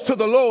flows to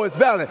the lowest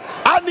valley.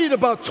 I need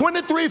about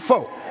 23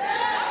 folk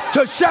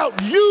to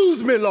shout,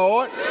 use me,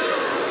 Lord.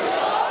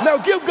 Now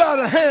give God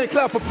a hand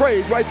clap of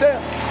praise right there.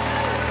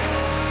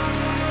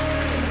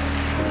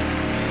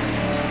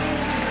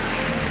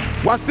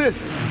 Watch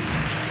this.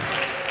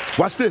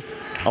 Watch this.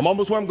 I'm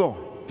almost where I'm going.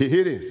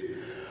 Here it is.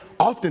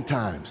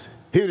 Oftentimes,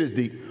 here it is,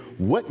 Deep.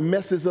 What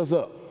messes us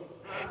up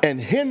and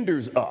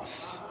hinders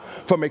us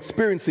from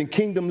experiencing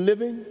kingdom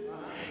living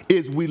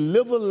is we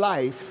live a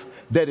life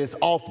that is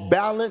off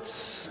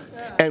balance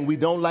and we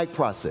don't like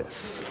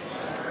process.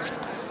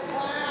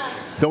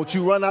 Don't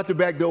you run out the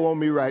back door on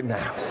me right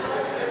now.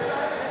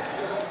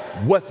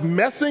 What's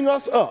messing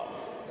us up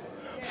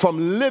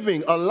from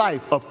living a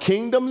life of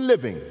kingdom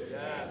living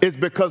is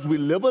because we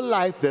live a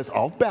life that's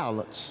off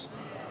balance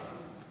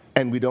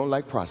and we don't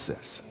like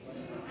process.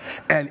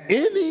 And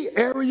any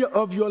area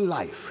of your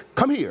life,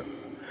 come here,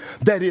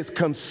 that is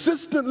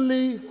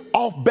consistently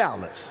off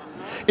balance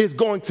is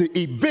going to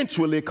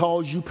eventually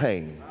cause you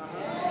pain.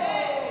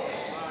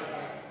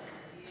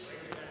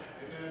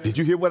 Did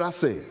you hear what I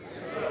said?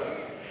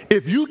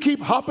 If you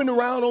keep hopping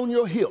around on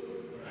your hip,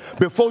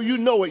 before you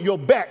know it, your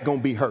back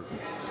gonna be hurting.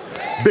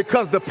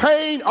 Because the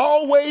pain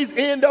always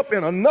end up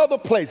in another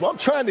place. Well, I'm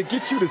trying to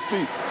get you to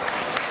see.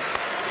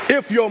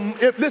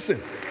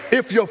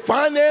 If your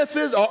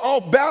finances are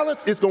off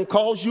balance, it's gonna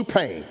cause you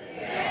pain.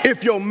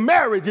 If your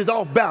marriage is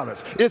off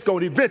balance, it's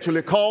going to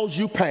eventually cause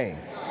you pain.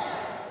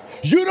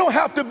 You don't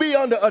have to be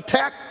under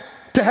attack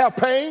to have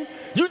pain.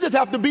 You just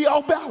have to be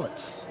off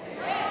balance.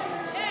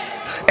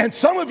 And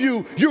some of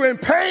you, you're in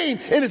pain,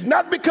 and it's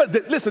not because,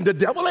 listen, the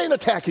devil ain't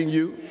attacking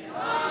you.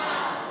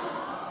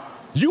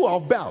 You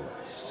off balance.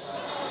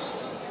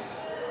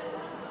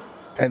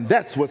 And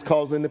that's what's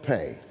causing the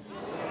pain.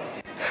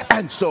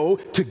 And so,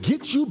 to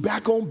get you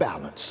back on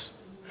balance,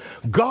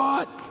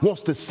 God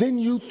wants to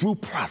send you through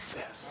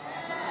process.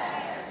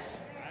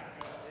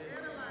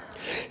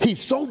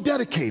 He's so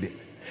dedicated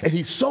and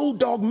he's so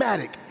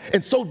dogmatic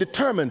and so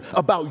determined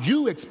about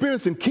you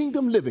experiencing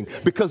kingdom living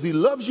because he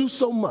loves you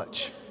so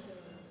much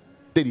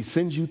that he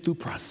sends you through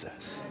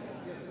process.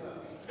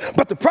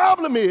 But the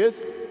problem is,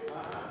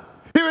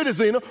 here it is,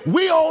 Zena,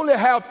 we only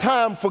have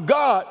time for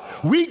God.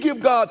 We give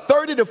God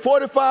 30 to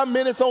 45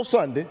 minutes on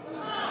Sunday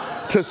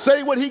to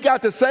say what he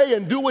got to say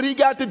and do what he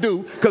got to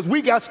do, because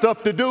we got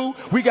stuff to do.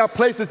 We got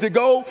places to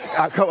go.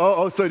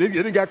 So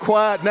it got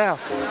quiet now.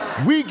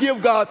 We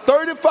give God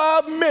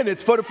 35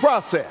 minutes for the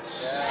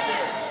process.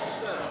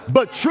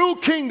 But true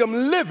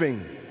kingdom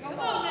living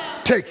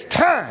takes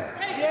time.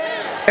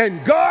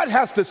 And God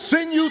has to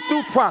send you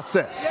through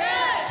process.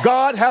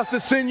 God has to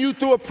send you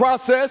through a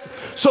process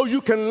so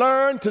you can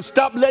learn to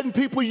stop letting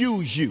people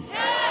use you.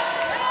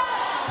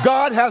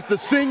 God has to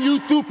send you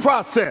through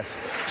process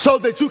so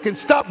that you can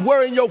stop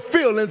wearing your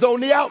feelings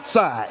on the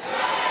outside.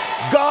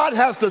 God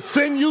has to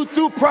send you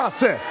through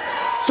process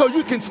so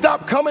you can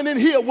stop coming in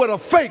here with a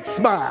fake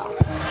smile.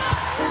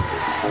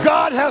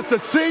 God has to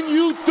send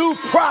you through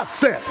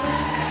process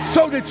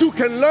so that you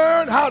can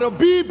learn how to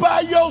be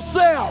by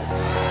yourself.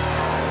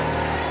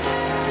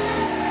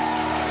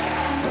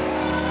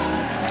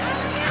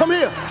 Come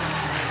here.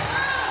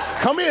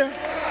 Come here.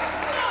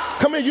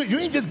 Come here. You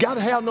ain't just got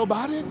to have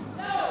nobody.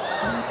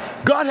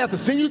 God has to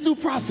send you through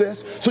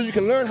process so you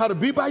can learn how to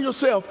be by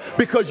yourself,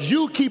 because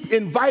you keep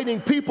inviting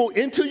people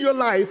into your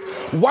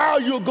life while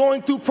you're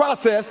going through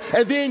process,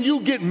 and then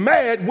you get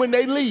mad when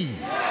they leave.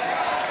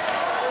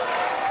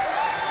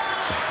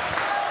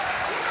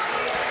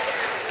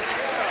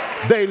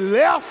 They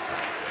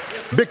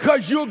left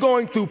because you're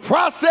going through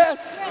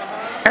process,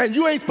 and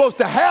you ain't supposed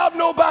to have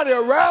nobody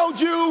around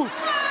you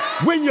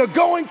when you're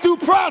going through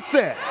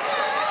process.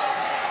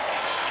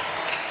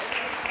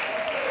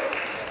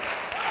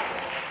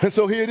 And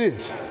so here it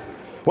is.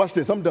 Watch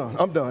this. I'm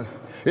done.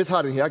 It's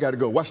hot in here. I got to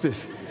go. Watch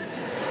this.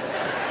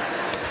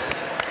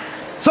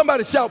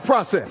 Somebody shout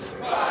process.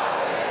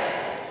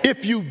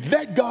 If you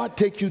let God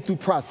take you through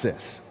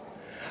process,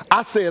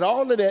 I said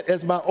all of that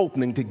as my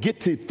opening to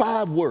get to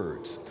 5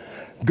 words.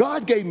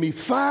 God gave me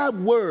 5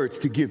 words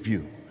to give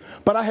you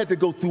But I had to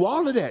go through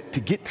all of that to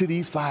get to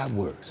these 5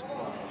 words.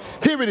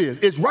 Here it is.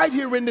 It's right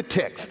here in the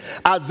text.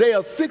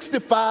 Isaiah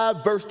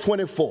 65, verse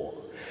 24.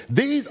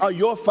 These are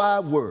your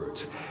 5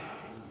 words.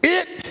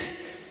 It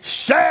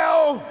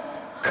shall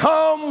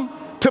come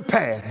to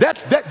pass.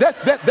 That's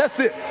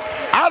it.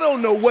 I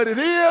don't know what it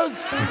is.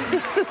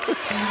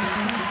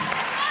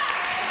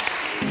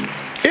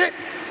 It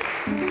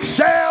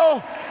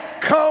shall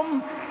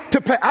come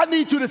to pass. I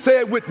need you to say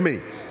it with me.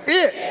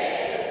 It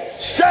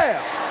shall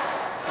come to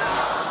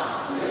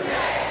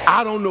pass.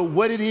 I don't know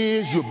what it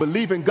is you're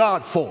believing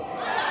God for.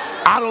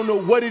 I don't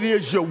know what it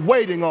is you're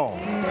waiting on.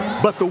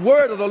 But the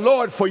word of the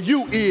Lord for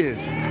you is,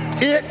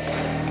 it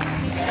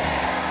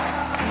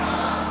shall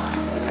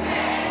come to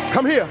pass.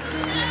 Come here.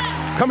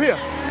 Come here.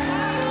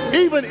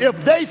 Even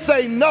if they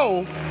say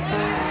no,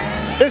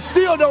 it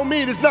still don't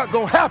mean it's not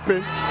going to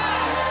happen.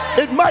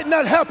 It might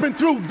not happen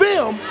through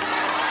them,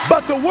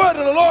 but the word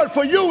of the Lord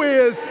for you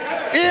is,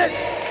 it.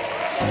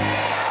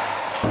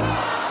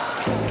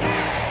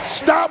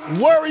 Stop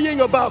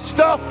worrying about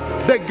stuff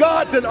that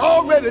God done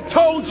already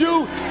told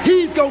you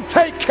he's going to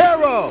take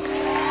care of.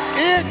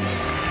 It.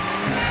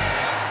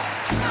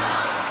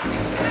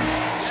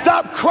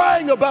 Stop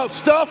crying about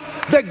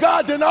stuff that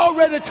God done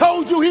already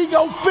told you he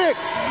going to fix.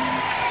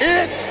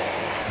 It.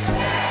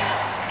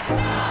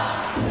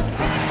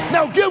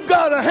 Now give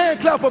God a hand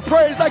clap of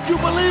praise like you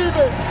believe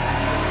it.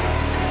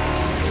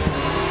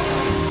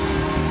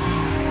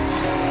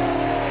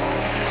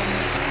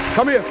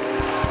 Come here.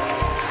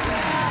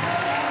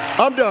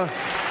 I'm done.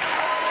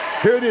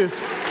 Here it is.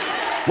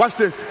 Watch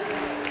this.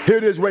 Here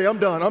it is, Ray. I'm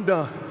done. I'm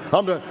done.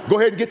 I'm done. Go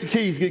ahead and get your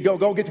keys.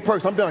 Go get your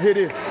purse. I'm done. Here it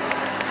is.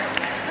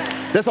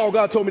 That's all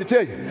God told me to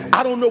tell you.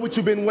 I don't know what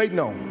you've been waiting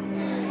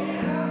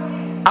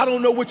on. I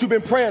don't know what you've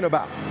been praying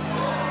about.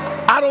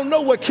 I don't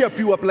know what kept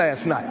you up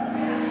last night.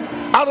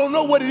 I don't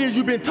know what it is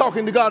you've been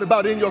talking to God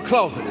about in your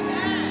closet.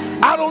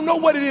 I don't know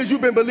what it is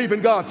you've been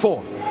believing God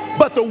for.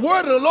 But the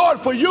word of the Lord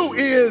for you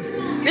is,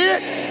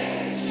 it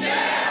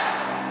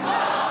shall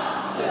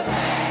come to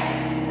pass.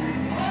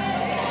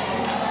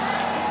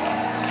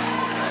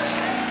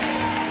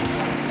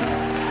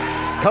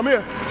 Come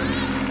here.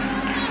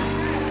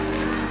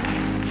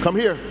 Come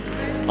here.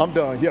 I'm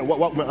done. Yeah,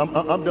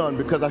 I'm done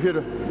because I hear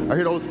the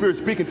Holy Spirit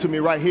speaking to me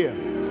right here.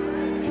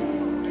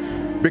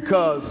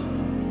 Because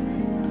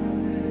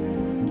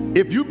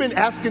if you've been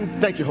asking,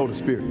 thank you, Holy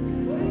Spirit.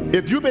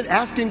 If you've been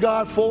asking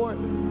God for it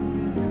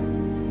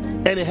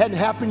and it hadn't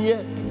happened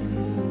yet,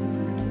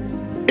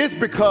 it's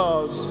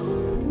because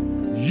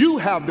you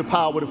have the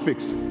power to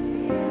fix it.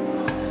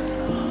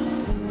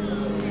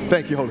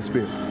 Thank you, Holy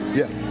Spirit.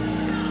 Yeah.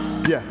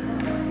 Yeah.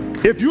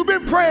 If you've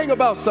been praying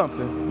about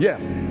something, yeah,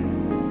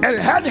 and it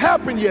hadn't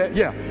happened yet,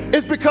 yeah,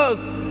 it's because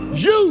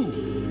you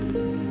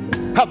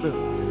have the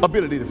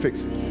ability to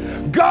fix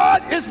it.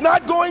 God is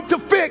not going to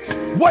fix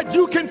what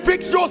you can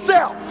fix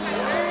yourself.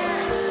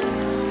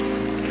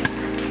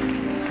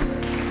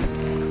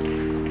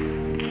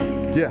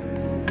 Yeah.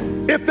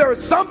 If there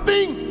is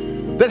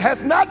something that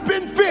has not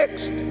been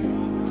fixed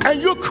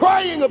and you're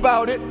crying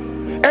about it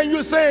and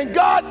you're saying,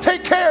 God,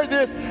 take care of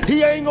this,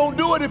 he ain't gonna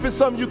do it if it's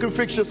something you can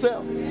fix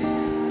yourself.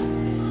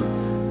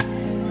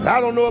 I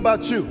don't know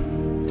about you,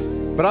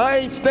 but I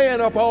ain't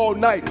staying up all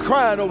night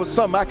crying over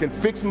something I can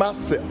fix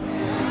myself.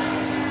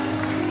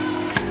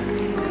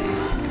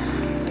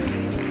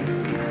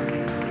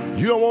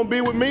 You don't want to be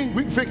with me?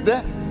 We can fix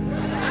that.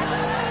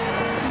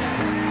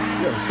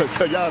 Yeah,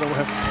 so y'all don't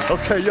have,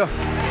 okay, y'all.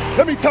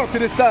 Let me talk to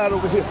this side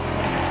over here.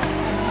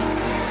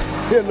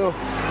 Here, Lord.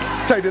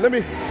 Take it. Let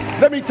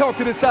me talk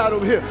to this side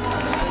over here.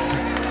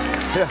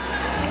 Yeah.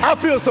 I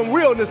feel some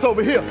realness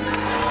over here.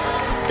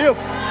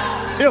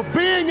 If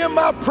being in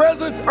my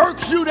presence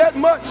irks you that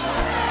much,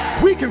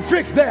 we can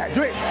fix that.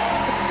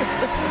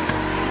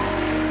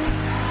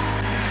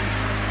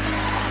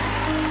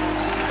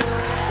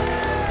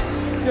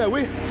 Yeah,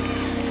 we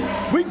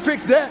can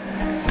fix that.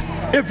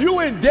 If you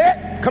in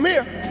debt, come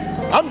here.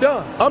 I'm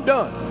done.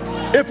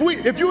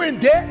 If you're in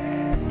debt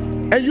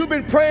and you've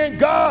been praying,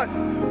 God,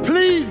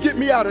 please get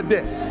me out of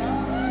debt.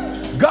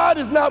 God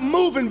is not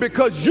moving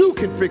because you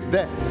can fix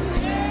that.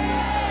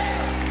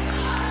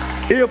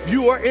 If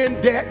you are in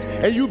debt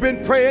and you've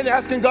been praying,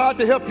 asking God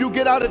to help you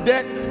get out of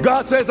debt,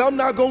 God says, I'm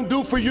not going to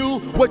do for you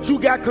what you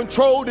got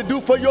control to do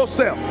for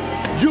yourself.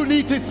 You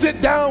need to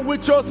sit down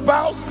with your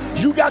spouse.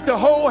 You got to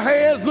hold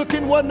hands, look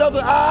in one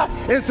another's eye,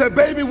 and say,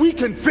 baby, we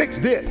can fix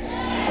this.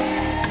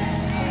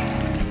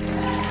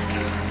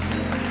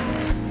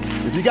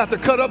 If you got to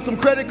cut up some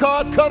credit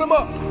cards, cut them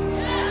up.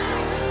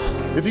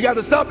 If you got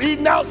to stop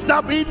eating out,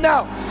 stop eating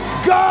out.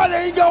 God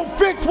ain't going to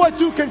fix what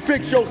you can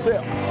fix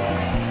yourself.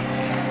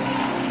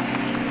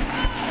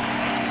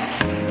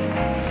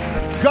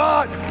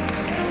 God,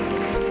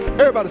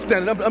 everybody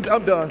standing,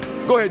 I'm done.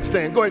 Go ahead and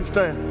stand, go ahead and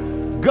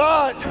stand.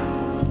 God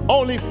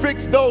only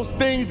fix those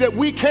things that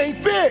we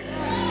can't fix.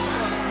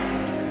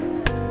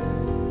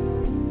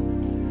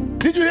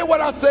 Did you hear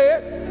what I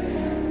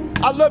said?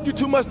 I love you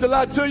too much to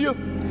lie to you.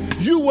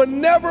 You will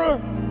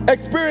never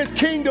experience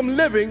kingdom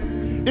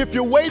living if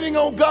you're waiting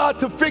on God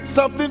to fix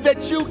something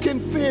that you can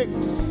fix.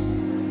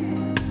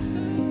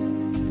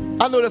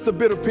 I know that's a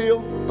bitter pill,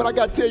 but I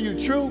got to tell you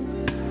the truth.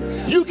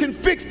 You can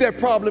fix that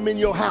problem in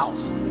your house.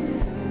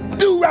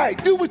 Do right.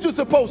 Do what you're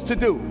supposed to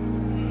do.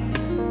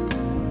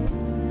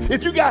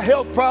 If you got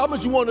health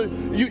problems,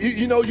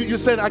 you're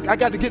saying, I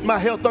got to get my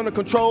health under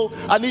control.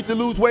 I need to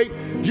lose weight.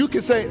 You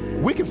can say,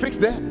 we can fix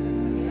that.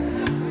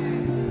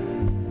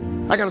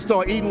 I got to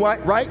start eating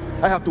right.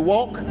 I have to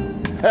walk.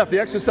 I have to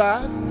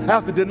exercise. I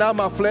have to deny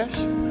my flesh.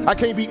 I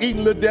can't be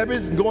eating Little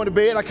Debbie's and going to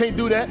bed. I can't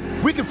do that.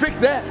 We can fix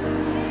that.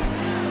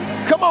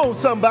 Come on,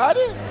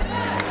 somebody.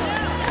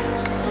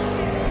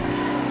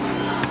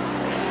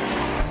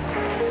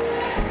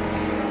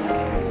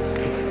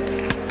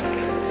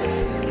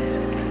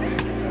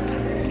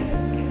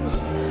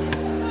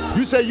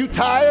 You say you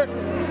tired?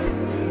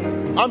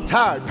 I'm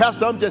tired.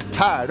 Pastor, I'm just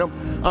tired.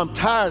 I'm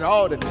tired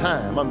all the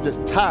time. I'm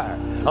just tired.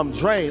 I'm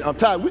drained. I'm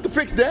tired. We can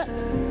fix that.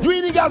 You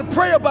ain't even got to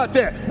pray about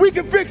that. We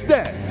can fix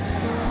that.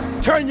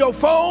 Turn your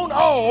phone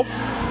off.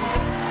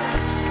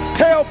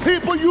 Tell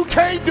people you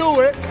can't do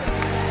it.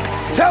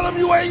 Tell them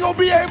you ain't going to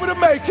be able to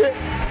make it.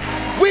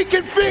 We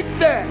can fix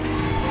that.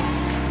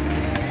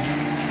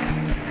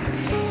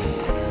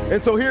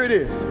 And so here it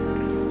is.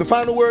 The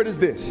final word is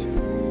this.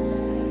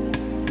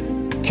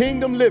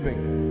 Kingdom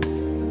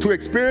living, to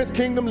experience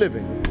kingdom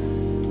living,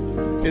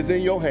 is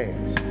in your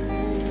hands.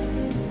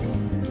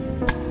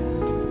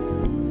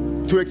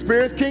 To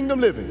experience kingdom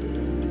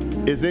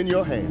living is in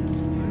your hands.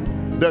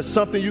 There's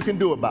something you can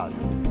do about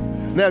it.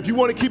 Now, if you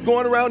want to keep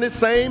going around this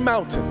same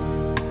mountain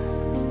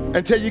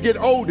until you get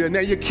older,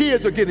 now your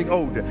kids are getting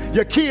older.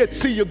 Your kids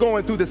see you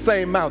going through the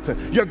same mountain.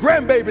 Your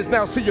grandbabies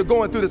now see you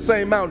going through the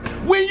same mountain.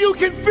 When you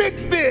can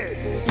fix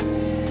this.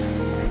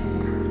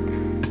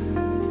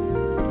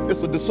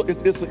 It's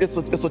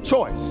a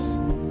choice.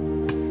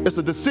 It's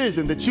a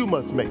decision that you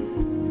must make.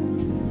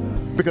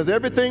 Because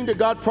everything that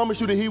God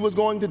promised you that he was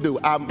going to do,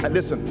 I'm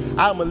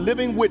a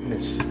living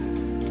witness.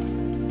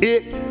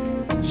 It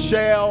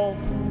shall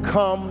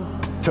come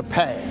to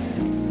pass.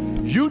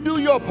 You do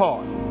your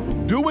part.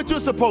 Do what you're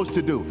supposed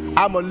to do.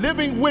 I'm a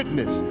living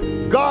witness.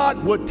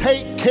 God will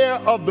take care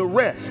of the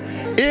rest.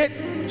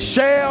 It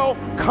shall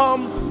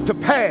come to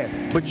pass.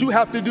 But you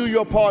have to do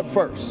your part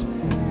first.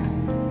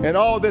 And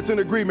all that's in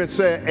agreement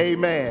say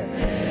amen.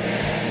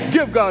 Amen.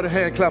 Give God a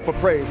hand clap of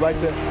praise right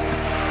there.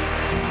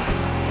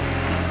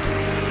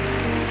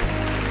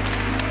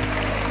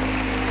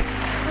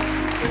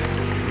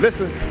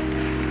 Listen,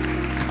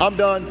 I'm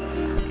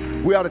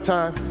done. We're out of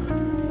time.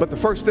 But the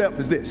first step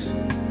is this.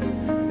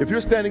 If you're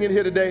standing in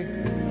here today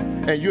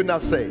and you're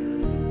not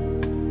saved,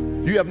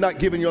 you have not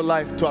given your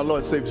life to our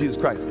Lord and Savior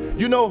Jesus Christ.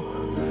 You know,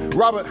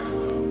 Robert,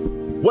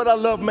 what I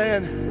love,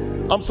 man,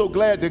 I'm so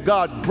glad that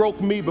God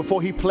broke me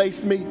before he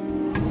placed me.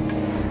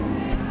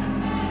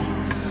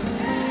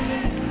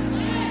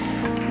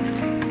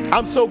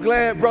 I'm so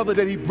glad, brother,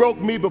 that he broke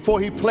me before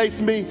he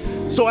placed me.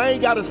 So I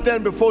ain't got to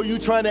stand before you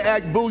trying to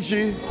act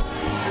bougie.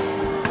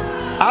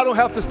 I don't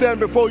have to stand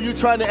before you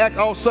trying to act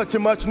all such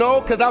and much.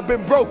 No, because I've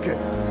been broken.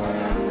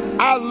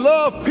 I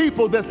love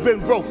people that's been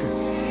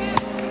broken.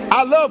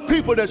 I love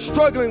people that's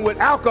struggling with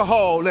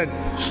alcohol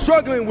and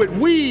struggling with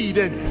weed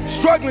and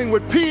struggling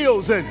with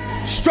pills and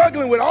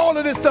struggling with all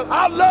of this stuff.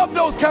 I love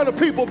those kind of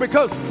people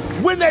because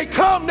when they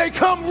come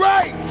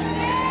right.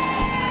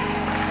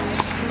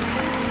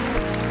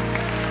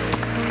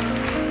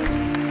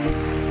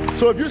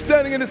 So if you're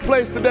standing in this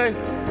place today,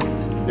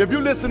 if you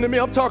listen to me,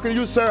 I'm talking to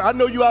you, sir. I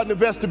know you out in the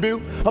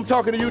vestibule. I'm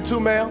talking to you too,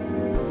 ma'am.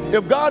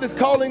 If God is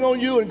calling on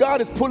you and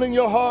God is pulling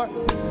your heart,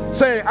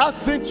 saying, I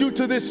sent you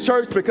to this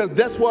church because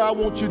that's where I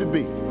want you to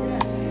be.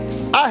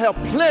 I have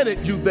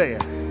planted you there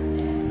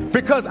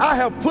because I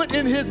have put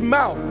in his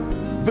mouth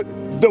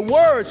the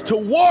words to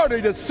water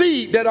the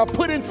seed that I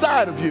put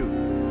inside of you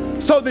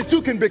so that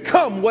you can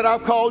become what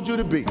I've called you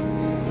to be.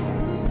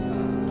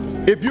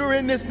 If you're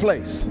in this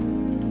place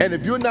and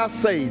if you're not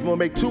saved, I'm going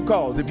to make two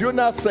calls. If you're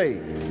not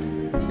saved,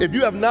 if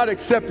you have not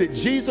accepted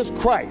Jesus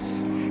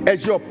Christ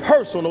as your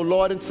personal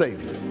Lord and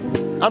Savior,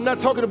 I'm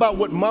not talking about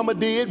what mama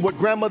did, what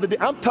grandmother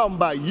did. I'm talking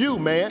about you,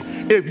 man.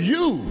 If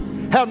you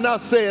have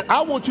not said,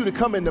 I want you to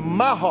come into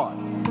my heart,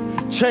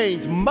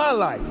 change my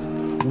life,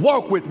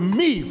 walk with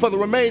me for the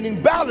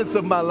remaining balance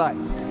of my life.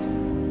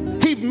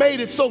 He's made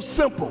it so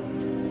simple.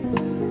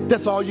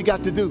 That's all you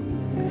got to do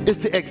is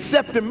to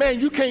accept him. Man,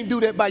 you can't do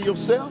that by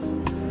yourself.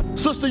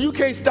 Sister, you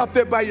can't stop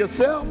that by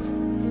yourself.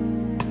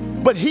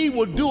 But he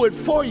will do it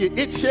for you.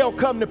 It shall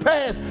come to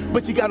pass,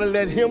 but you got to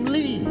let him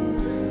lead.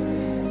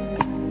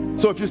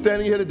 So if you're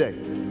standing here today,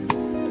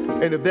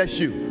 and if that's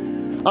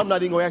you, I'm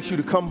not even going to ask you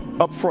to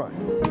come up front.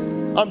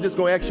 I'm just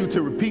going to ask you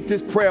to repeat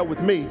this prayer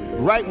with me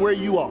right where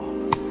you are.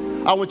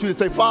 I want you to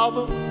say,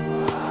 Father,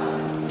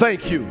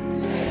 thank you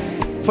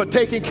for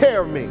taking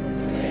care of me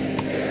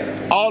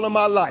all of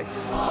my life.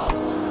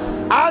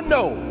 I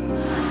know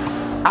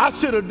I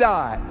should have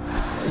died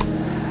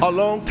a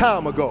long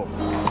time ago,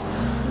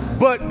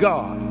 but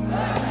God.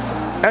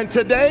 And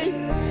today,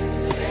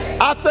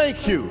 I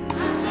thank you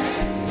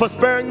for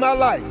sparing my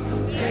life.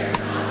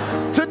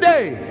 Today,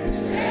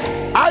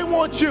 Today, I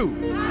want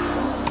you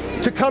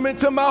to come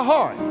into my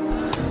heart.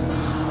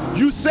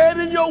 You said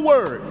in your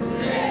word,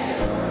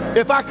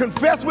 if I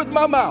confess with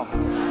my mouth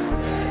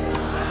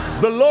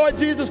the Lord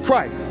Jesus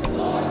Christ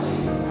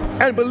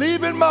and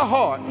believe in my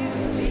heart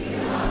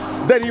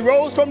that he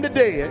rose from the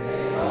dead,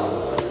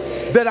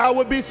 that I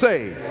would be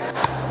saved.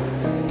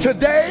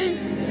 Today,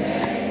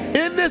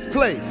 in this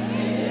place,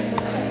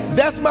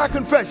 that's my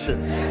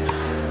confession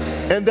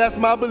and that's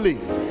my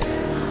belief.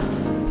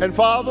 And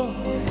Father,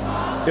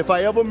 if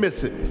I ever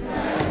miss it,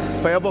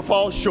 if I ever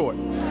fall short,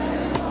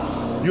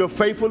 you're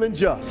faithful and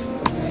just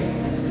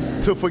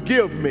to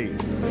forgive me,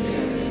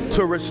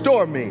 to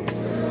restore me,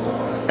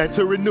 and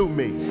to renew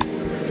me.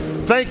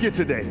 Thank you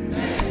today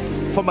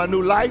for my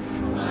new life,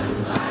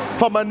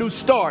 for my new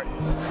start,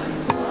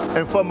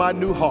 and for my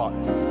new heart.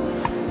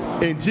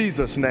 In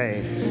Jesus'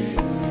 name,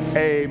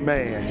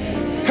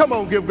 amen. Come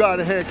on, give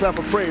God a hand clap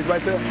of praise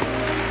right there.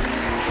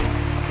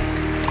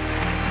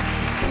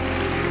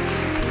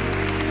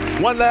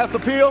 One last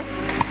appeal.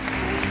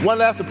 One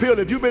last appeal.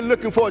 If you've been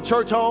looking for a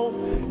church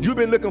home, you've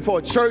been looking for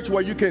a church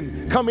where you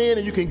can come in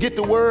and you can get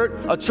the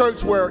word, a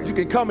church where you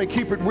can come and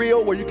keep it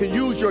real, where you can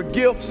use your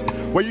gifts,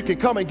 where you can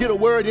come and get a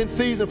word in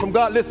season from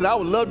God. Listen, I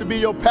would love to be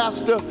your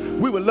pastor.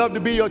 We would love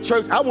to be your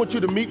church. I want you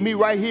to meet me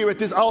right here at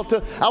this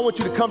altar. I want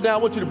you to come down. I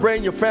want you to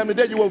bring your family.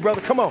 There you go, brother.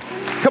 Come on.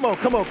 Come on,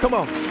 come on, come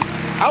on.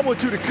 I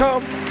want you to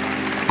come.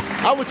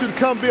 I want you to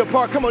come be a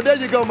part. Come on, there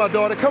you go, my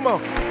daughter. Come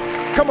on.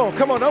 Come on,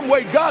 come on. I'm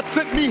waiting. God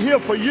sent me here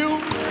for you.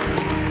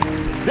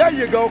 There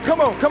you go.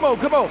 Come on, come on,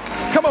 come on.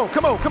 Come on,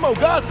 come on, come on.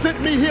 God sent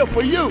me here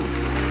for you.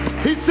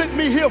 He sent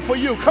me here for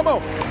you. Come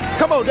on.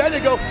 Come on, there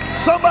you go.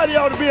 Somebody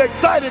ought to be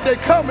excited. They're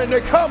coming,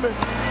 they're coming.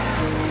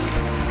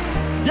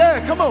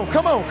 Yeah, come on,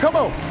 come on, come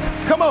on.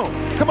 Come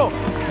on, come on.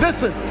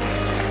 Listen.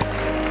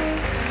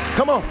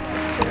 Come on.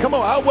 Come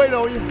on, I'll wait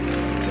on you.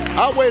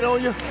 I'll wait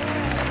on you.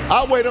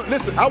 I'll wait on.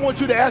 Listen, I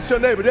want you to ask your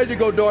neighbor. There you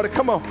go, daughter.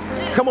 Come on.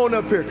 Come on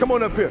up here. Come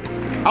on up here.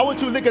 I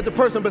want you to look at the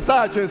person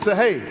beside you and say,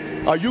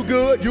 hey, are you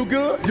good? You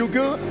good? You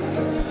good?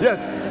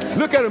 Yeah.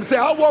 Look at him and say,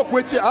 I'll walk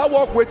with you. I'll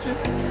walk with you.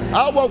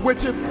 I'll walk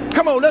with you.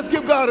 Come on, let's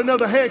give God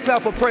another hand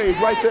clap of praise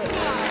right there.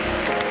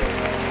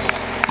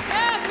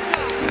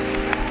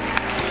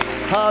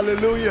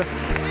 Hallelujah.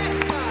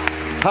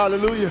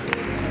 Hallelujah.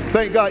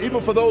 Thank God.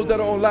 Even for those that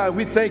are online,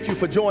 we thank you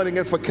for joining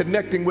and for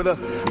connecting with us.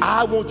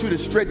 I want you to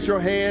stretch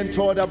your hand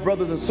toward our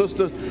brothers and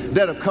sisters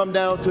that have come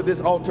down to this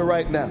altar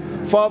right now.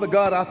 Father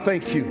God, I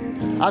thank you.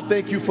 I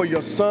thank you for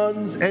your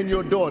sons and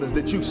your daughters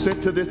that you've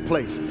sent to this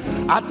place.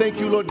 I thank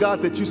you, Lord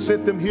God, that you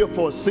sent them here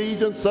for a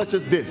season such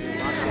as this.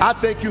 I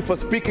thank you for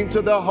speaking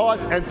to their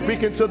hearts and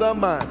speaking to their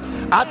minds.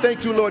 I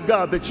thank you, Lord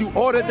God, that you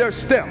ordered their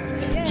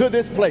steps to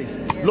this place.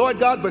 Lord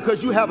God,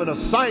 because you have an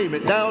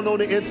assignment down on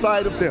the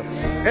inside of them.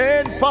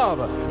 And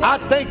Father, I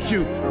thank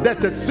you that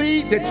the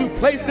seed that you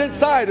placed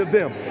inside of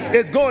them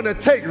is going to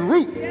take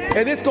root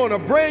and it's going to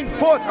bring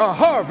forth a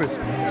harvest.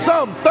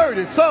 Some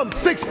 30, some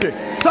 60,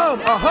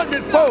 some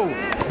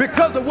 100-fold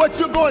because of what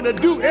you're going to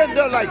do in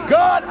their life.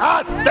 God,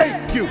 I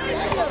thank you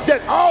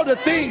that all the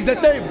things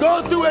that they've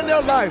gone through in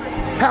their life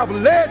have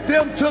led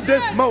them to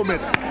this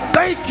moment.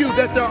 Thank you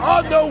that there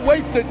are no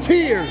wasted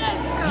tears.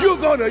 You're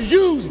going to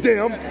use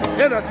them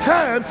in a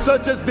time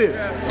such as this.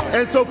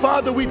 And so,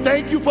 Father, we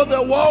thank you for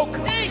their walk.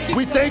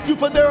 We thank you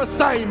for their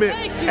assignment.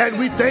 And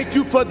we thank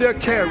you for their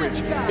courage.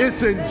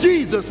 It's in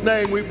Jesus'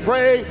 name we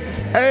pray.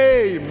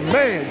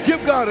 Amen.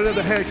 Give God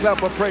another hand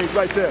clap of praise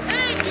right there.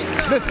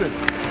 Listen,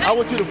 I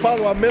want you to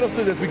follow our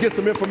ministers as we get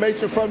some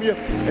information from you.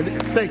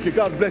 And thank you.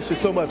 God bless you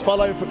so much.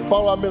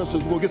 Follow our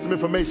ministers. We'll get some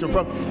information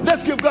from you.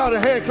 Let's give God a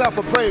hand clap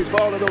of praise for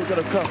all of those that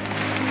have come.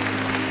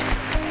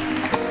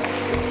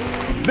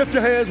 Lift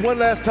your hands one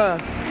last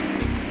time.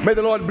 May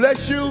the Lord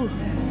bless you.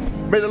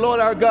 May the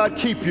Lord our God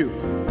keep you.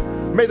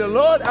 May the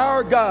Lord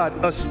our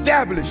God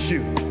establish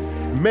you.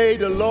 May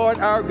the Lord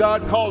our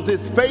God cause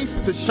his face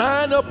to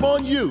shine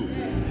upon you.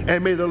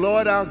 And may the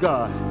Lord our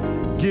God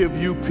give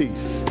you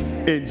peace.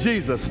 In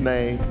Jesus'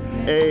 name,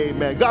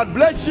 amen. God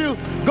bless you.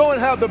 Go and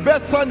have the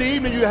best Sunday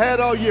evening you had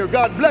all year.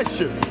 God bless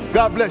you.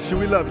 God bless you.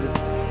 We love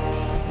you.